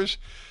 staffers,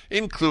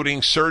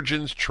 including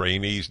surgeons,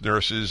 trainees,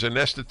 nurses,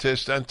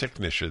 anesthetists, and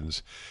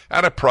technicians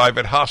at a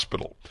private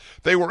hospital.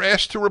 They were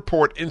asked to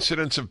report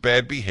incidents of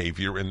bad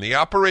behavior in the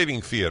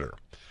operating theater.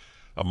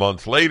 A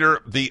month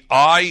later, the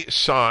eye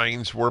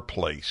signs were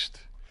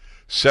placed.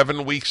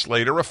 7 weeks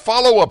later, a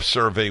follow-up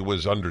survey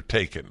was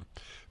undertaken.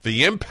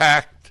 The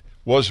impact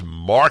was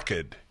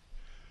marked.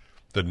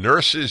 The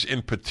nurses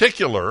in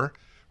particular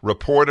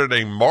reported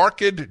a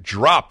marked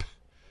drop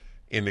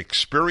in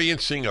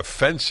experiencing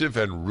offensive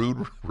and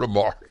rude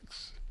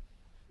remarks.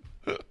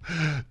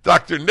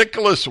 Dr.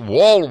 Nicholas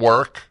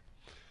Walwork,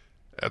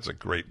 that's a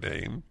great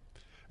name,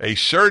 a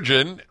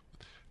surgeon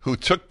who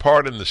took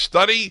part in the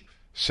study,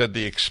 said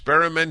the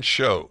experiment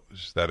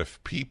shows that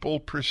if people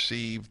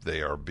perceive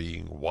they are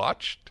being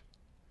watched,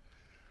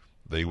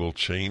 they will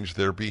change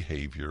their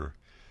behavior,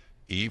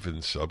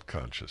 even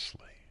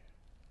subconsciously.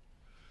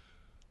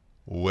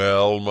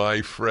 Well,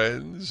 my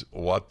friends,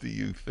 what do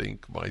you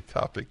think my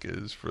topic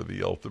is for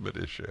the Ultimate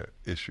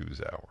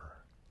Issues Hour?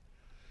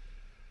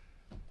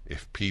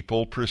 If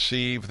people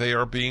perceive they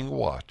are being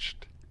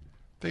watched,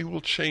 they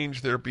will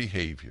change their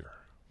behavior.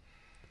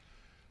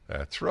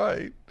 That's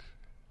right.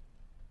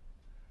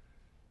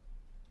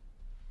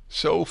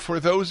 So for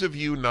those of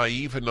you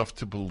naive enough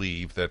to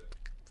believe that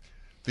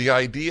the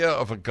idea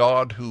of a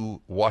God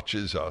who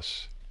watches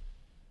us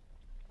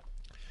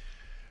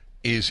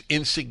is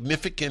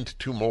insignificant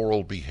to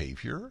moral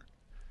behavior,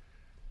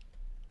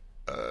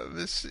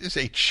 this is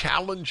a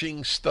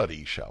challenging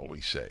study, shall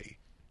we say.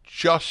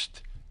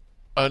 Just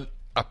an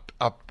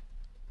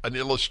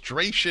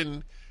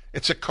illustration,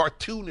 it's a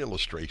cartoon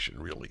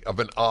illustration, really, of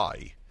an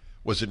eye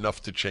was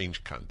enough to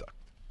change conduct.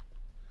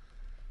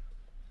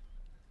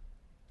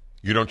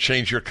 You don't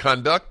change your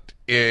conduct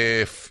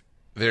if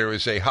there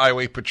is a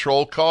highway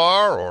patrol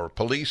car or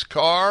police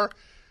car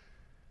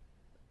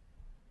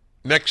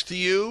next to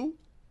you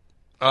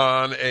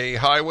on a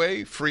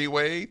highway,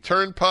 freeway,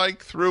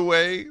 turnpike,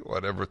 thruway,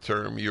 whatever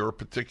term your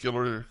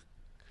particular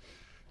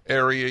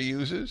area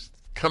uses.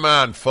 Come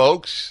on,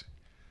 folks.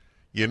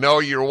 You know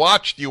you're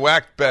watched, you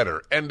act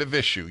better. End of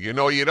issue. You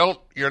know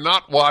you're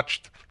not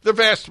watched. The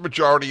vast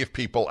majority of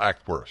people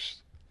act worse.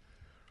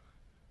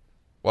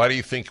 Why do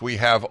you think we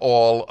have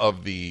all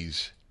of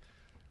these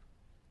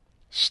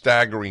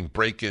staggering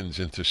break-ins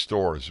into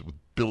stores with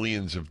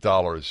billions of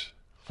dollars,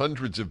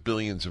 hundreds of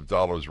billions of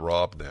dollars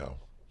robbed now?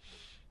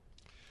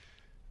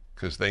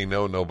 Because they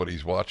know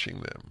nobody's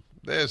watching them.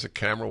 There's a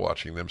camera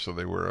watching them, so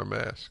they wear a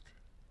mask.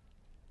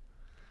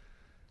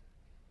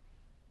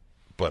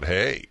 But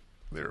hey,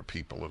 there are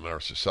people in our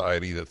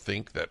society that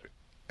think that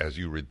as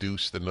you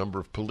reduce the number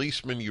of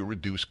policemen, you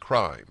reduce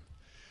crime.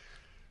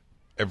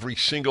 Every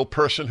single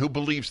person who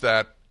believes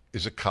that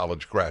is a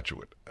college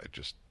graduate. I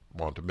just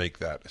want to make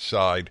that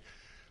aside.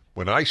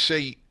 When I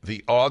say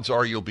the odds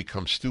are you'll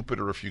become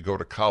stupider if you go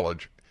to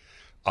college,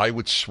 I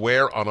would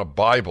swear on a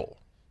Bible,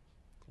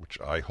 which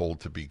I hold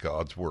to be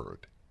God's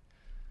word,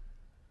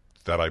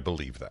 that I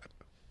believe that.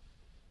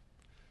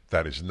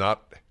 That is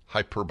not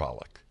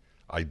hyperbolic.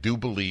 I do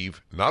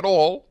believe, not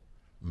all,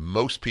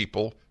 most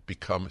people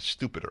become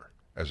stupider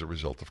as a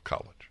result of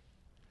college.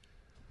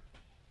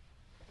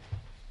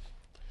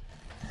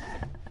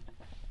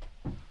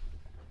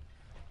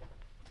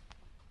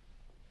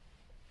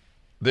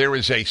 There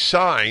is a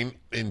sign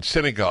in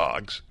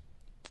synagogues.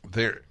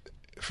 There,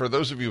 for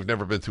those of you who have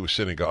never been to a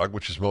synagogue,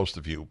 which is most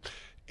of you,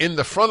 in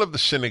the front of the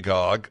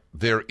synagogue,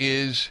 there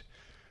is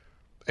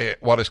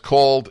what is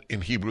called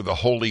in Hebrew the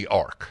Holy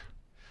Ark,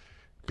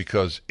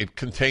 because it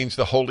contains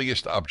the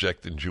holiest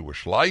object in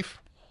Jewish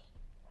life,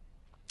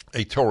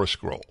 a Torah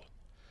scroll.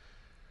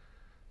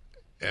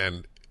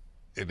 And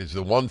it is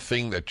the one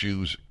thing that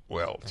Jews,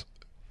 well,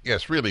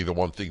 yes, really the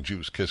one thing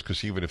Jews kiss,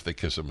 because even if they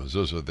kiss a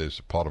mezuzah, there's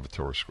a part of a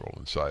Torah scroll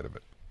inside of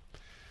it.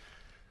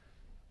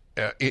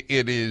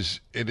 It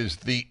is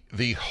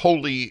the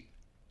holy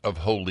of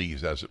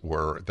holies, as it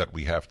were, that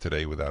we have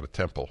today without a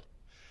temple.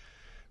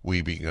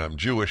 We being, I'm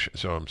Jewish,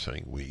 so I'm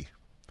saying we.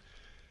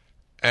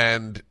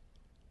 And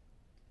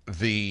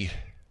the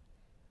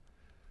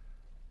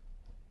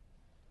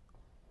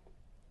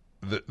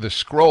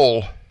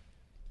scroll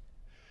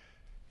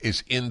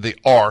is in the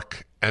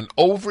ark, and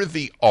over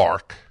the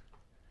ark,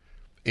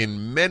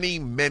 in many,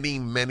 many,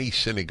 many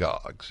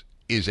synagogues,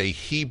 is a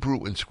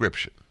Hebrew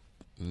inscription.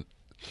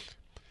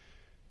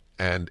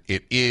 And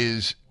it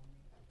is,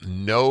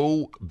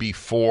 know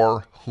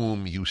before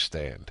whom you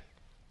stand.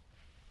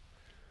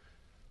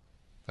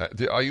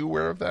 Are you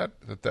aware of that?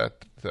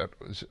 That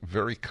was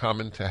very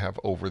common to have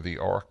over the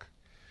ark?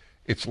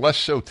 It's less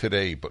so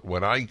today, but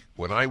when I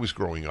was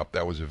growing up,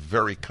 that was a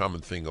very common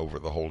thing over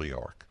the Holy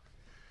Ark.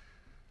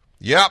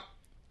 Yep.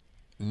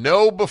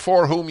 Know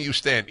before whom you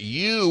stand.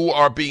 You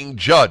are being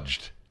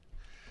judged.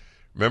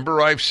 Remember,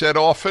 I've said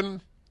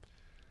often,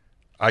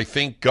 I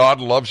think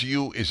God loves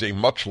you is a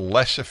much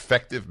less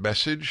effective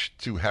message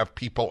to have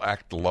people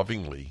act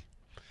lovingly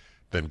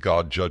than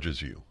God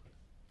judges you.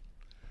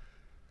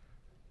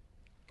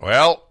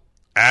 Well,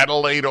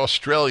 Adelaide,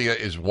 Australia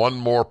is one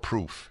more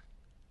proof.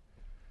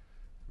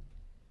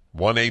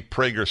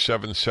 1-8-Prager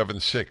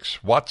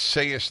 776. What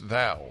sayest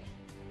thou?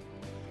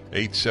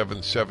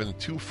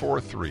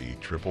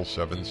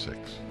 877-243-7776.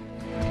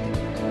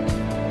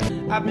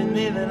 I've been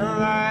living a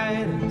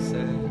lie,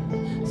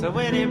 so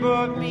when it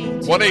brought me to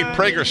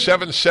 1-8-Prager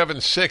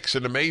 776,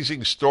 an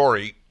amazing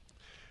story.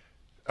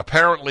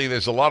 Apparently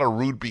there's a lot of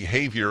rude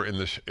behavior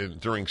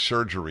during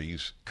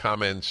surgeries,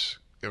 comments,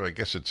 I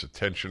guess it's a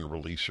tension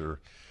releaser,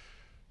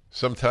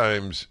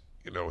 sometimes,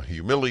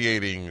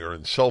 humiliating or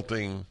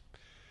insulting.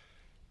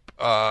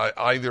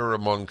 either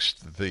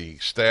amongst the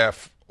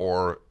staff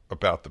or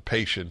about the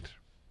patient.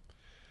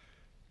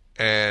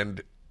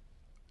 And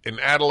in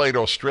Adelaide,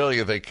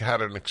 Australia, they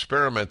had an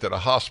experiment at a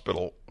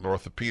hospital, an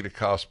orthopedic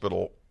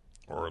hospital,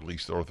 or at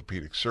least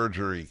orthopedic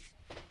surgery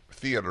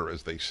theater,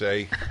 as they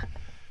say.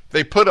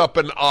 They put up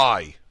an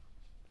eye.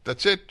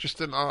 That's it,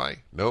 just an eye.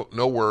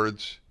 No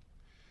words.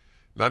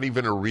 Not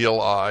even a real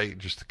eye,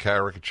 just a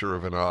caricature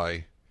of an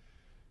eye.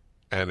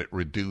 And it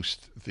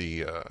reduced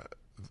the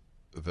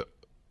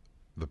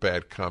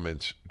bad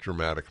comments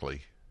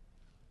dramatically.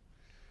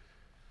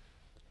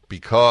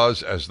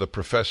 Because, as the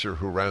professor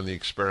who ran the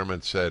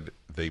experiment said,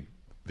 the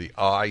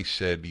eye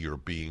said you're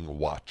being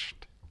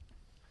watched.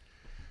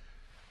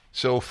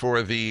 So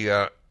for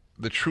the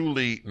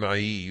truly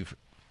naive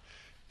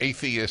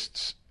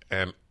atheists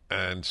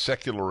and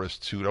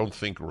secularists who don't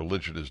think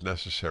religion is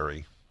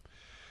necessary,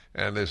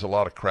 and there's a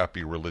lot of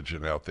crappy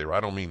religion out there. I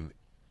don't mean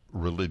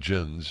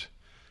religions,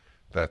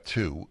 that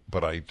too,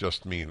 but I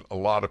just mean a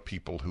lot of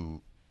people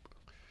who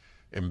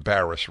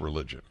embarrass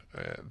religion.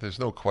 There's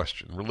no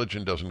question.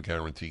 Religion doesn't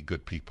guarantee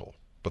good people,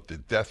 but the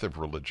death of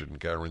religion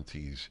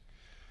guarantees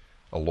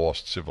a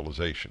lost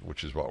civilization,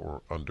 which is what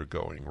we're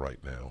undergoing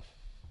right now.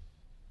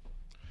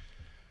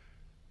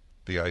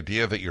 The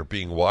idea that you're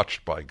being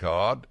watched by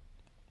God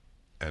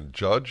and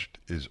judged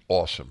is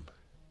awesome.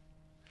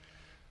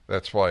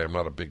 That's why I'm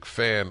not a big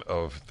fan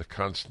of the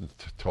constant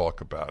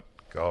talk about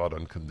God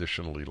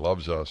unconditionally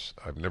loves us.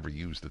 I've never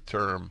used the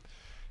term.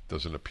 It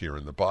doesn't appear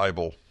in the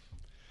Bible.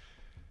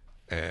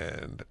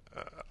 And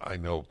I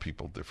know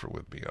people differ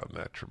with me on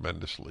that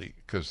tremendously.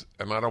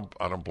 And I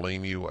don't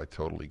blame you. I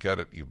totally get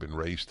it. You've been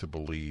raised to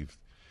believe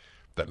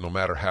that no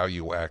matter how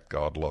you act,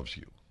 God loves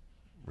you.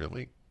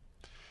 Really?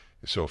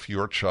 So if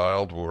your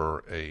child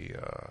were a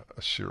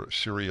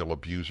serial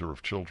abuser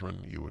of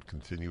children, you would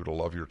continue to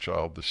love your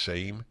child the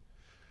same?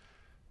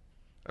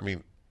 I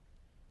mean,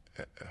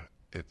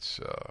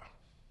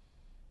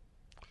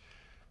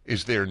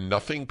 is there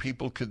nothing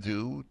people could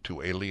do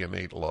to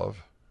alienate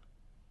love?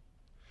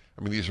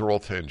 I mean, these are all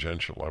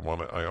tangential.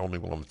 I only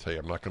want to tell you,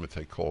 I'm not going to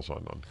take calls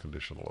on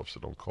unconditional love, so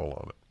don't call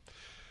on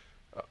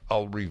it.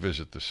 I'll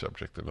revisit this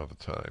subject another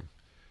time.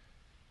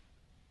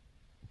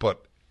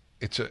 But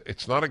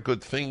it's not a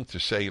good thing to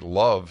say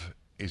love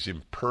is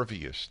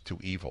impervious to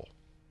evil,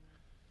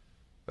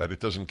 that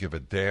it doesn't give a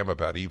damn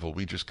about evil.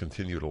 We just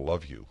continue to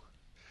love you.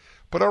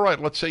 But all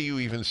right, let's say you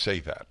even say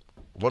that.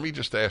 Let me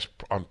just ask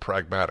on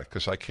pragmatic,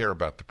 because I care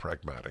about the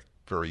pragmatic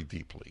very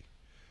deeply.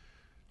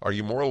 Are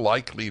you more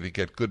likely to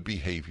get good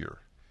behavior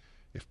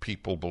if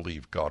people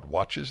believe God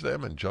watches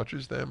them and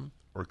judges them,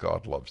 or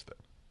God loves them?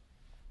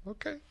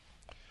 Okay.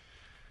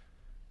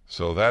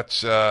 So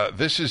that's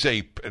this is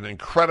an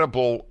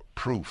incredible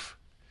proof.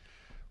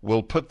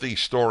 We'll put the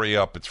story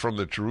up. It's from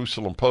the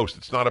Jerusalem Post.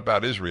 It's not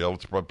about Israel,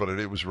 but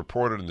it was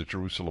reported in the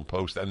Jerusalem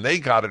Post, and they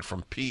got it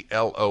from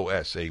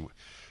PLOS,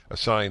 a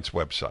science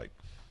website.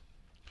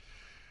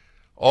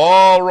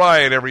 All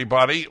right,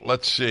 everybody.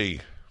 Let's see.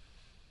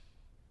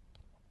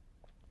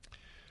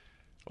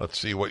 Let's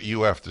see what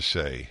you have to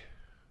say.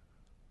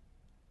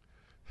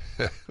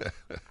 You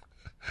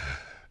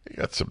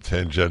got some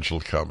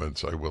tangential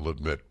comments, I will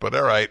admit. But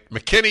all right.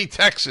 McKinney,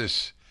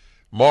 Texas.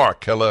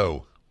 Mark,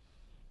 hello.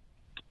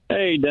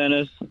 Hey,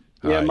 Dennis. Hi.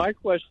 Yeah, my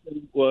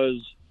question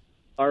was,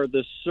 are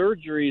the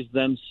surgeries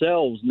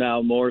themselves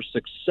now more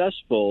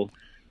successful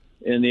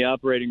in the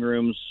operating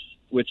rooms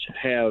which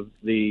have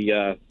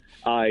the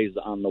eyes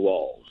on the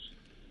walls?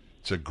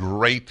 It's a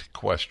great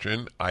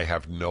question. I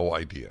have no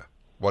idea.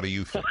 What do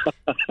you think?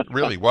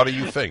 Really, what do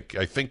you think?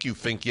 I think you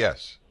think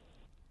yes.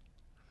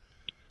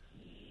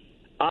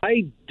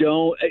 I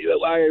don't.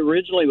 I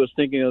originally was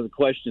thinking of the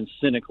question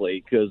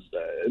cynically,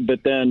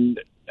 but then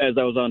as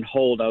I was on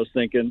hold, I was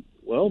thinking,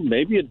 well,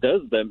 maybe it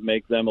does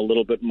make them a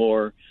little bit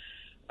more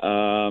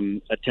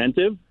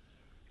attentive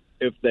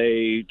if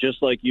they,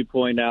 just like you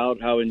point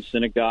out, how in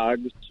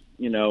synagogues,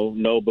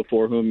 know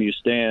before whom you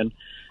stand.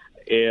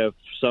 If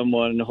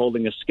someone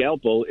holding a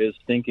scalpel is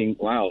thinking,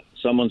 wow,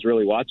 someone's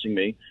really watching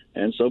me,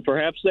 and so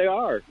perhaps they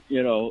are,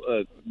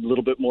 a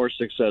little bit more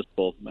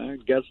successful. I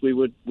guess we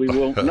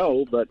won't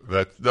know, but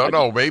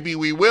maybe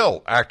we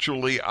will.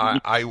 Actually,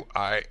 I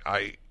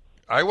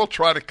will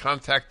try to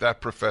contact that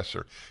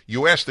professor.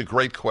 You asked a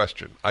great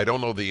question. I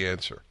don't know the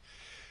answer.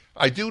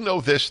 I do know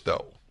this,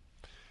 though,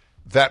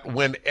 that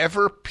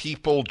whenever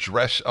people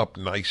dress up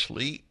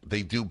nicely,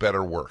 they do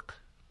better work.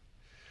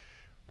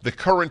 The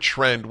current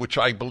trend, which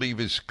I believe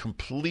is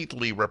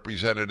completely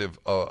representative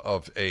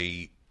of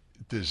a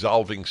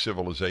dissolving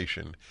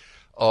civilization,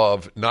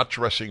 of not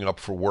dressing up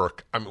for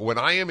work. I mean, when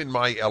I am in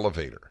my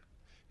elevator,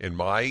 in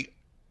my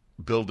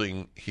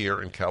building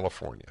here in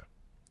California,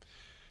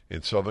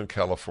 in Southern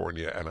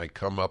California, and I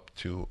come up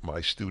to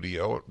my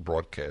studio,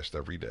 broadcast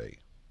every day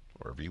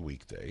or every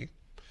weekday,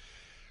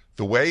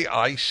 the way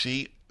I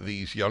see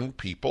these young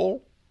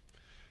people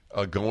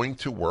going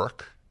to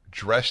work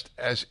dressed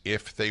as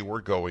if they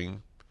were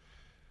going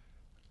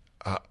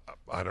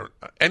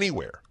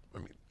anywhere. I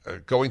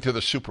mean, going to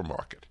the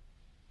supermarket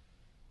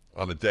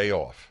on a day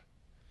off.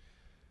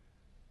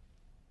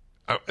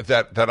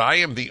 that I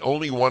am the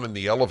only one in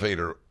the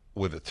elevator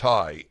with a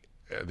tie,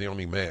 the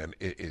only man,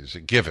 is a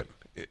given.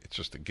 It's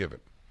just a given.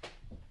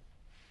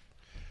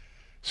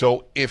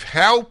 So if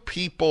how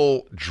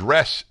people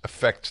dress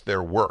affects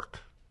their work,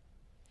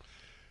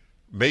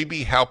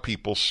 maybe how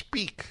people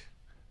speak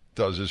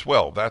does as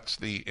well. That's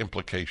the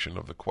implication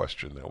of the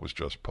question that was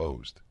just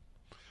posed.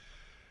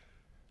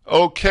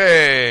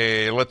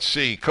 Okay, let's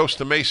see.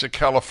 Costa Mesa,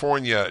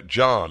 California.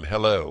 John,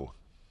 hello.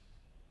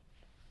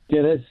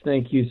 Dennis,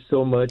 thank you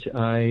so much.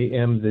 I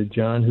am the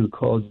John who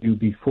called you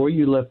before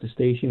you left the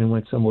station and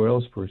went somewhere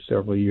else for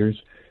several years,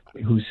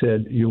 who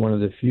said you're one of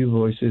the few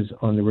voices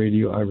on the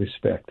radio I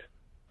respect,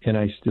 and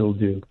I still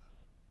do.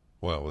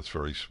 Well, that's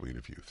very sweet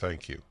of you.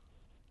 Thank you.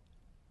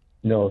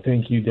 No,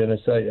 thank you,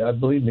 Dennis. I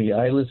believe me,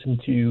 I listen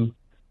to you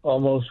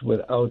almost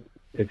without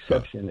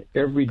exception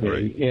every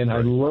day, and I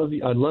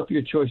love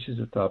your choices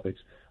of topics.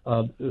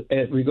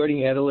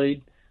 Regarding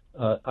Adelaide,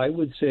 I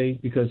would say,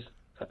 because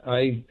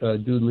I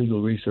do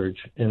legal research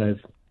and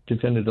I've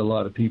defended a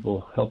lot of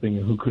people helping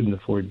who couldn't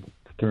afford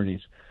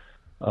attorneys.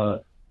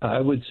 I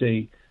would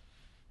say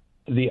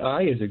the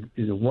I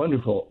is a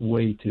wonderful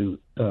way to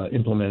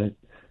implement it.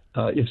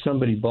 If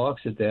somebody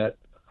balks at that,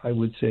 I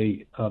would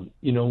say,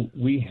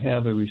 we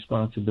have a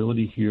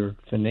responsibility here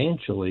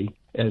financially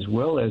as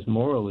well as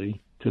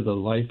morally to the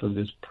life of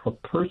this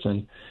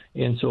person.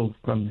 And so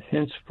from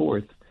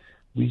henceforth,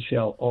 we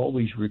shall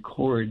always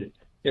record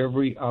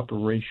every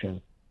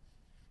operation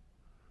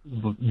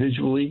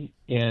visually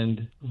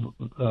and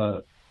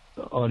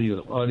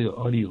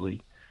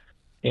audioly.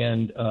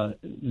 And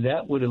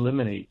that would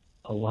eliminate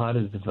a lot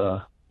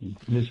of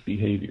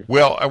misbehavior.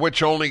 Well,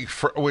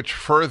 which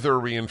further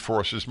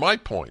reinforces my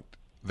point.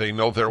 They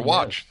know they're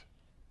watched.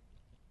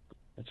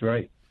 That's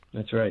right.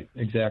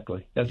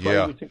 Exactly. That's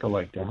why we think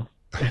alike, Dan.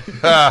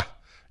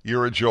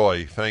 You're a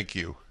joy. Thank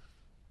you.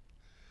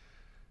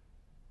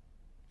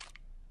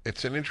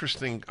 It's an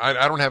interesting.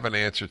 I don't have an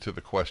answer to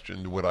the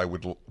question. Would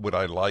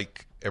I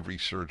like every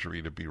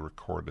surgery to be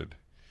recorded?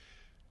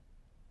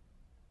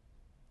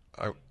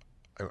 I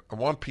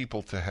want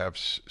people to have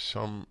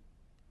some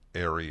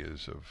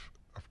areas of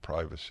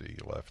privacy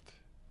left.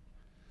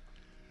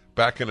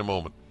 Back in a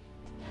moment.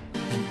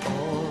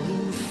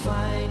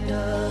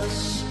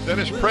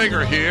 Dennis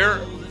Prager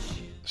here.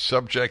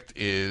 Subject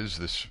is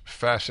this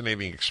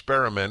fascinating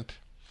experiment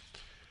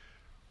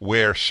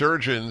where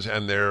surgeons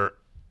and their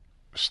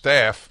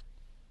staff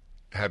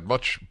had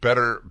much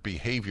better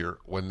behavior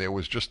when there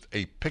was just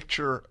a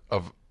picture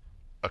of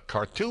a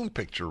cartoon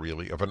picture,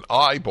 really, of an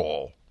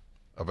eyeball,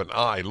 of an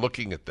eye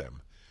looking at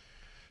them.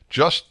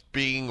 Just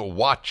being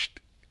watched,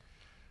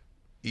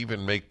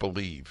 even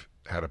make-believe,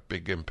 had a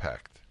big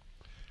impact.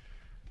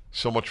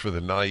 So much for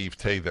the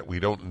naivete that we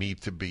don't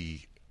need to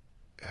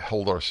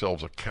hold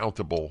ourselves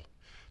accountable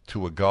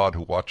to a God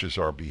who watches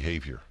our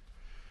behavior.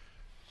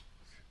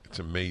 It's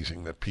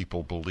amazing that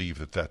people believe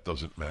that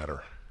doesn't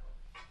matter.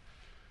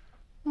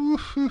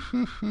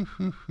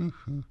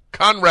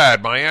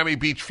 Conrad, Miami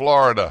Beach,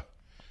 Florida.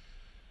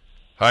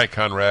 Hi,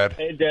 Conrad.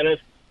 Hey, Dennis.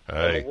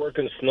 Hi. I'm a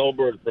working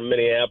snowbird from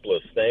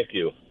Minneapolis. Thank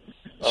you.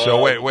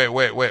 So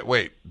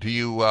wait. Do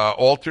you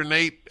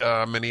alternate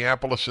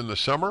Minneapolis in the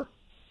summer?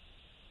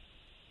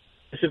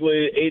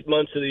 Basically, 8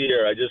 months of the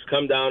year. I just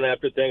come down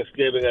after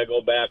Thanksgiving. I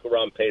go back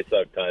around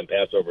Pesach time,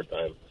 Passover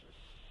time.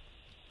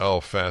 Oh,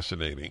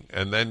 fascinating.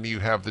 And then you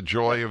have the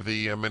joy of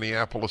the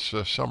Minneapolis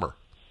summer.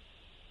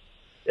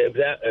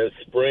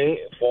 Spring,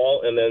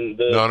 fall, and then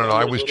the... No,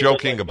 I was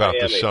joking about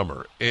the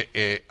summer.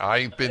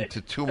 I've been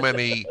to too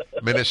many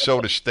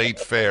Minnesota state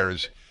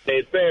fairs.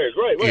 State fairs,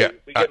 right. Yeah,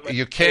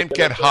 you can't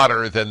get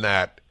hotter than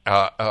that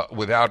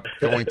without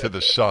going to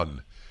the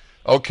sun.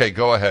 Okay,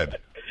 go ahead.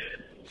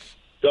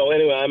 So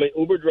anyway, I'm an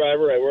Uber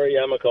driver. I wear a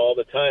yarmulke all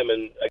the time,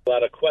 and I get a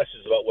lot of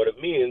questions about what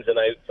it means, and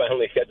I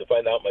finally had to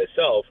find out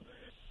myself.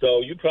 So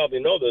you probably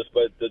know this,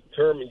 but the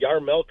term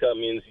yarmulke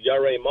means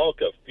Yarei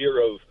Malka,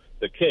 fear of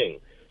the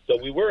king. So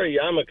we wear a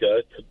yarmulke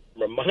to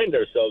remind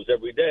ourselves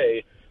every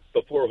day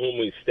before whom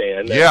we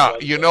stand. Yeah,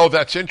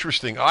 that's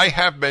interesting. I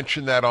have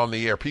mentioned that on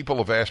the air. People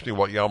have asked me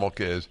what yarmulke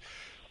is.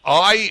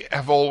 I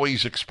have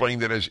always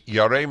explained it as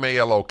Yarei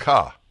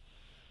Me'eloka,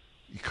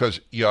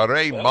 because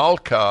Yarei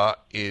Malka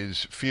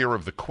is fear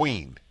of the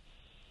queen.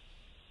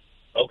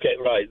 Okay,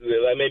 right.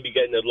 I may be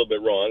getting it a little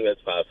bit wrong.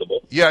 That's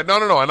possible. Yeah,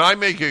 no, and I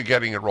may be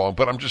getting it wrong,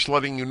 but I'm just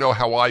letting you know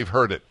how I've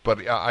heard it. But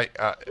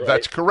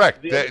that's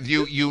correct.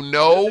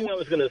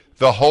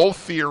 The whole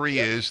theory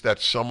is that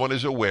someone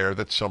is aware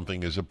that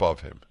something is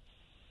above him.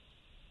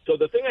 So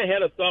the thing I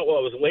had a thought while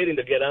I was waiting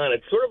to get on,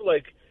 it's sort of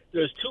like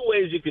there's two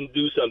ways you can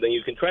do something.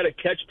 You can try to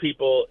catch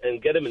people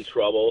and get them in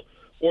trouble,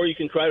 or you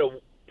can try to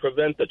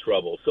prevent the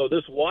trouble. So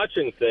this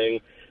watching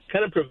thing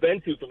kind of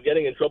prevents you from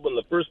getting in trouble in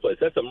the first place.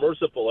 That's a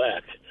merciful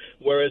act.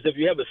 Whereas if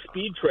you have a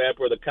speed trap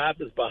where the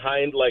cop is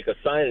behind like a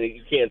sign and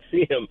you can't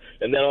see him,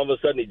 and then all of a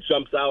sudden he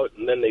jumps out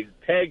and then they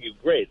tag you,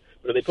 great.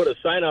 But if they put a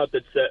sign out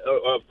that says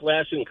a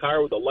flashing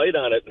car with a light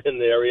on it in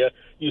the area,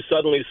 you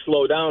suddenly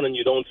slow down and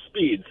you don't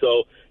speed.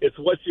 So it's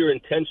what's your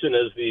intention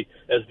as the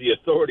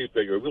authority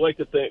figure. We like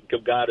to think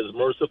of God as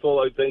merciful.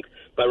 I think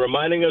by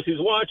reminding us He's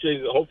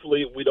watching,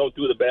 hopefully we don't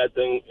do the bad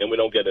thing and we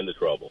don't get into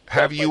trouble.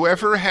 Have you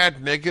ever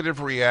had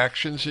negative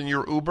reactions in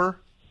your Uber?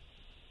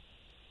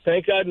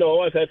 Thank God,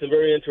 no. I've had some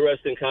very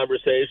interesting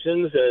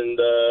conversations, and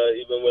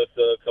even with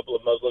a couple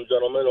of Muslim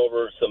gentlemen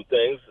over some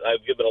things.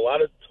 I've given a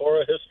lot of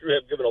Torah history.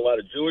 I've given a lot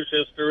of Jewish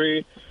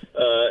history.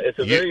 It's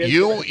a very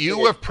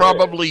you have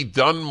probably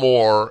done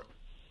more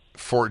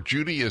for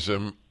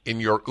Judaism in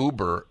your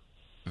Uber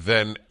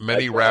than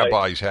many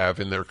rabbis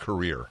have in their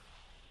career.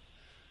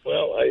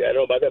 Well, I don't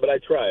know about that, but I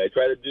try. I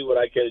try to do what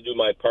I can to do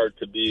my part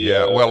to be.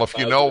 Yeah, well, if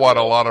you know what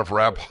a lot of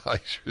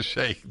rabbis are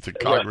saying to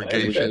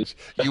congregations,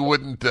 you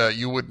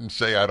wouldn't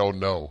say I don't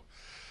know.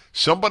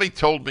 Somebody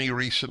told me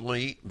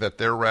recently that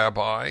their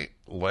rabbi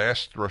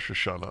last Rosh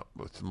Hashanah,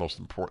 with the most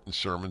important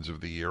sermons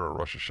of the year, or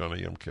Rosh Hashanah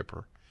Yom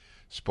Kippur,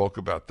 spoke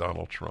about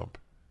Donald Trump.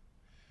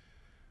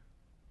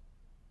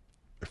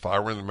 If I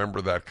were a member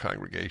of that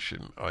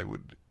congregation, I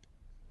would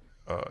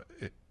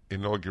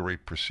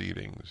inaugurate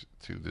proceedings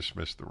to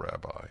dismiss the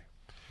rabbi.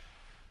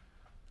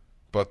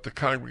 But the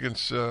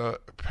congregants,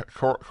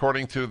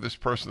 according to this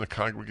person, the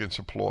congregants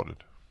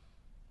applauded.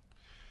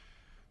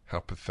 How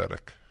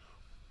pathetic.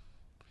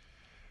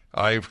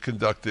 I've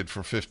conducted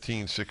for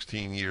 15,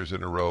 16 years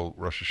in a row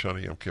Rosh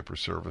Hashanah Yom Kippur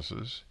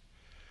services.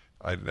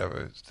 I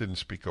didn't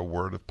speak a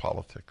word of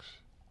politics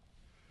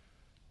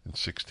in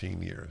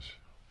 16 years.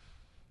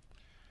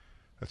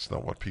 That's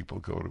not what people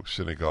go to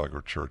synagogue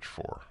or church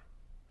for.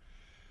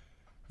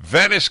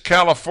 Venice,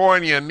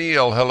 California,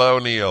 Neil. Hello,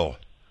 Neil.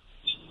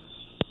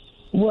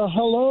 Well,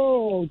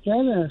 hello,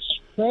 Dennis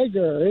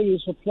Prager. It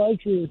is a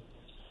pleasure.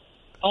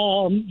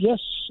 Yes,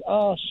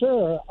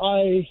 sir.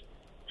 I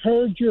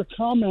heard your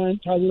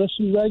comment. I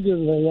listen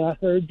regularly. I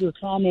heard your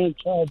comment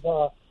of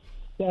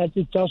that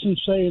it doesn't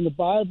say in the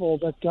Bible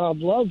that God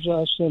loves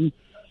us. And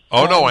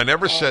no, I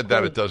never said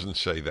that. It doesn't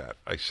say that.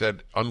 I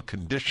said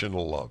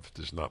unconditional love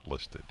is not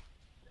listed.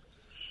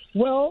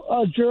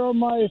 Well,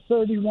 Jeremiah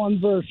 31,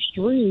 verse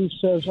 3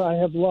 says, I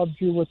have loved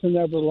you with an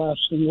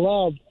everlasting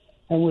love,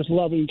 and with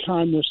loving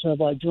kindness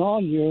have I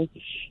drawn you.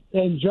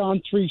 And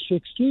John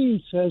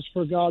 3:16 says,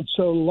 for God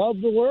so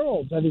loved the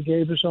world that He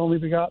gave His only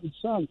begotten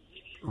Son.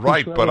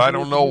 Right, but I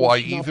don't know why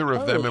either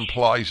of them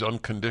implies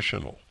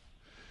unconditional.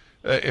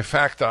 In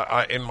fact,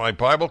 in my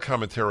Bible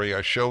commentary,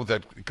 I show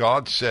that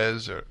God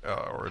says,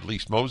 or at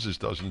least Moses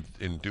does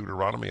in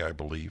Deuteronomy, I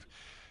believe,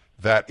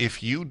 that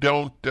if you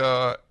don't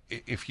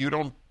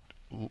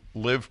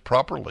live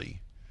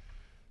properly,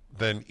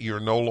 then you're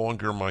no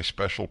longer my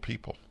special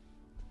people.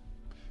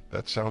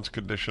 That sounds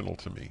conditional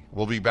to me.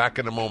 We'll be back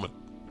in a moment.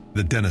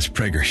 The Dennis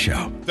Prager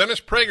Show.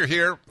 Dennis Prager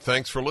here.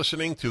 Thanks for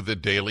listening to the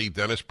Daily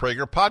Dennis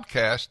Prager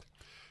Podcast.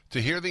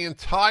 To hear the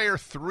entire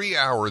 3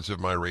 hours of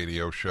my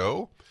radio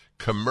show,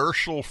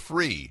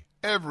 commercial-free,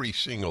 every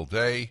single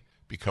day,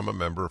 become a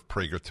member of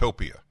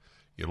Pragertopia.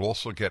 You'll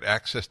also get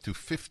access to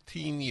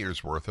 15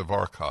 years' worth of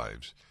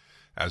archives,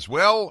 as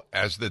well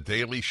as the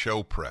daily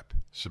show prep.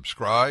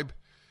 Subscribe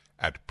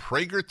at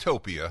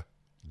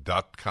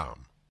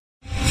Pragertopia.com.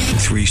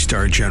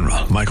 3-star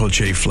General Michael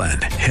J.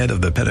 Flynn, head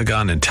of the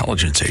Pentagon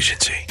Intelligence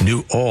Agency,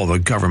 knew all the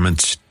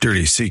government's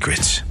dirty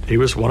secrets. He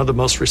was one of the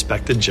most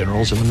respected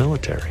generals in the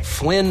military.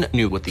 Flynn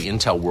knew what the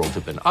intel world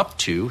had been up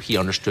to. He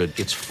understood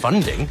its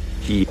funding.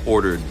 He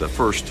ordered the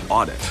first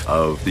audit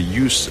of the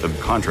use of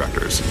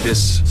contractors.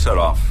 This set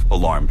off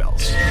alarm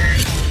bells.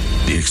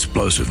 The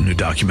explosive new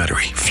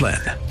documentary, Flynn,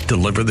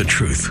 Deliver the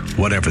Truth,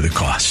 Whatever the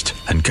Cost,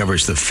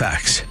 uncovers the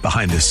facts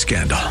behind this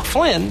scandal.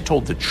 Flynn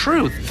told the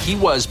truth. He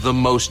was the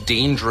most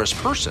dangerous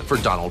person for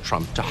Donald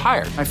Trump to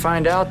hire. I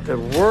find out the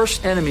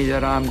worst enemy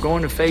that I'm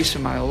going to face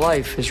in my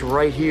life is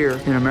right here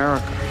in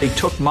America. They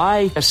took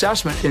my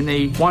assessment and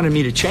they wanted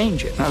me to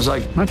change it. And I was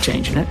like, I'm not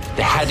changing it.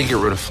 They had to get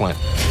rid of Flynn.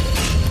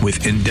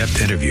 With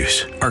in-depth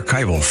interviews,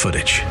 archival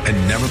footage, and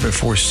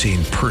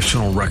never-before-seen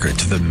personal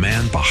records of the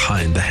man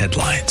behind the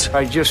headlines.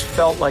 I just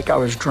felt like I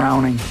was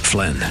drowning.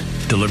 Flynn,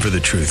 Deliver the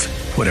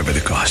Truth, Whatever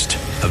the Cost.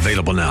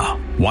 Available now.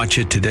 Watch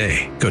it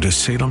today. Go to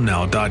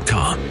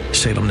salemnow.com.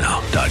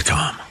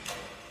 salemnow.com.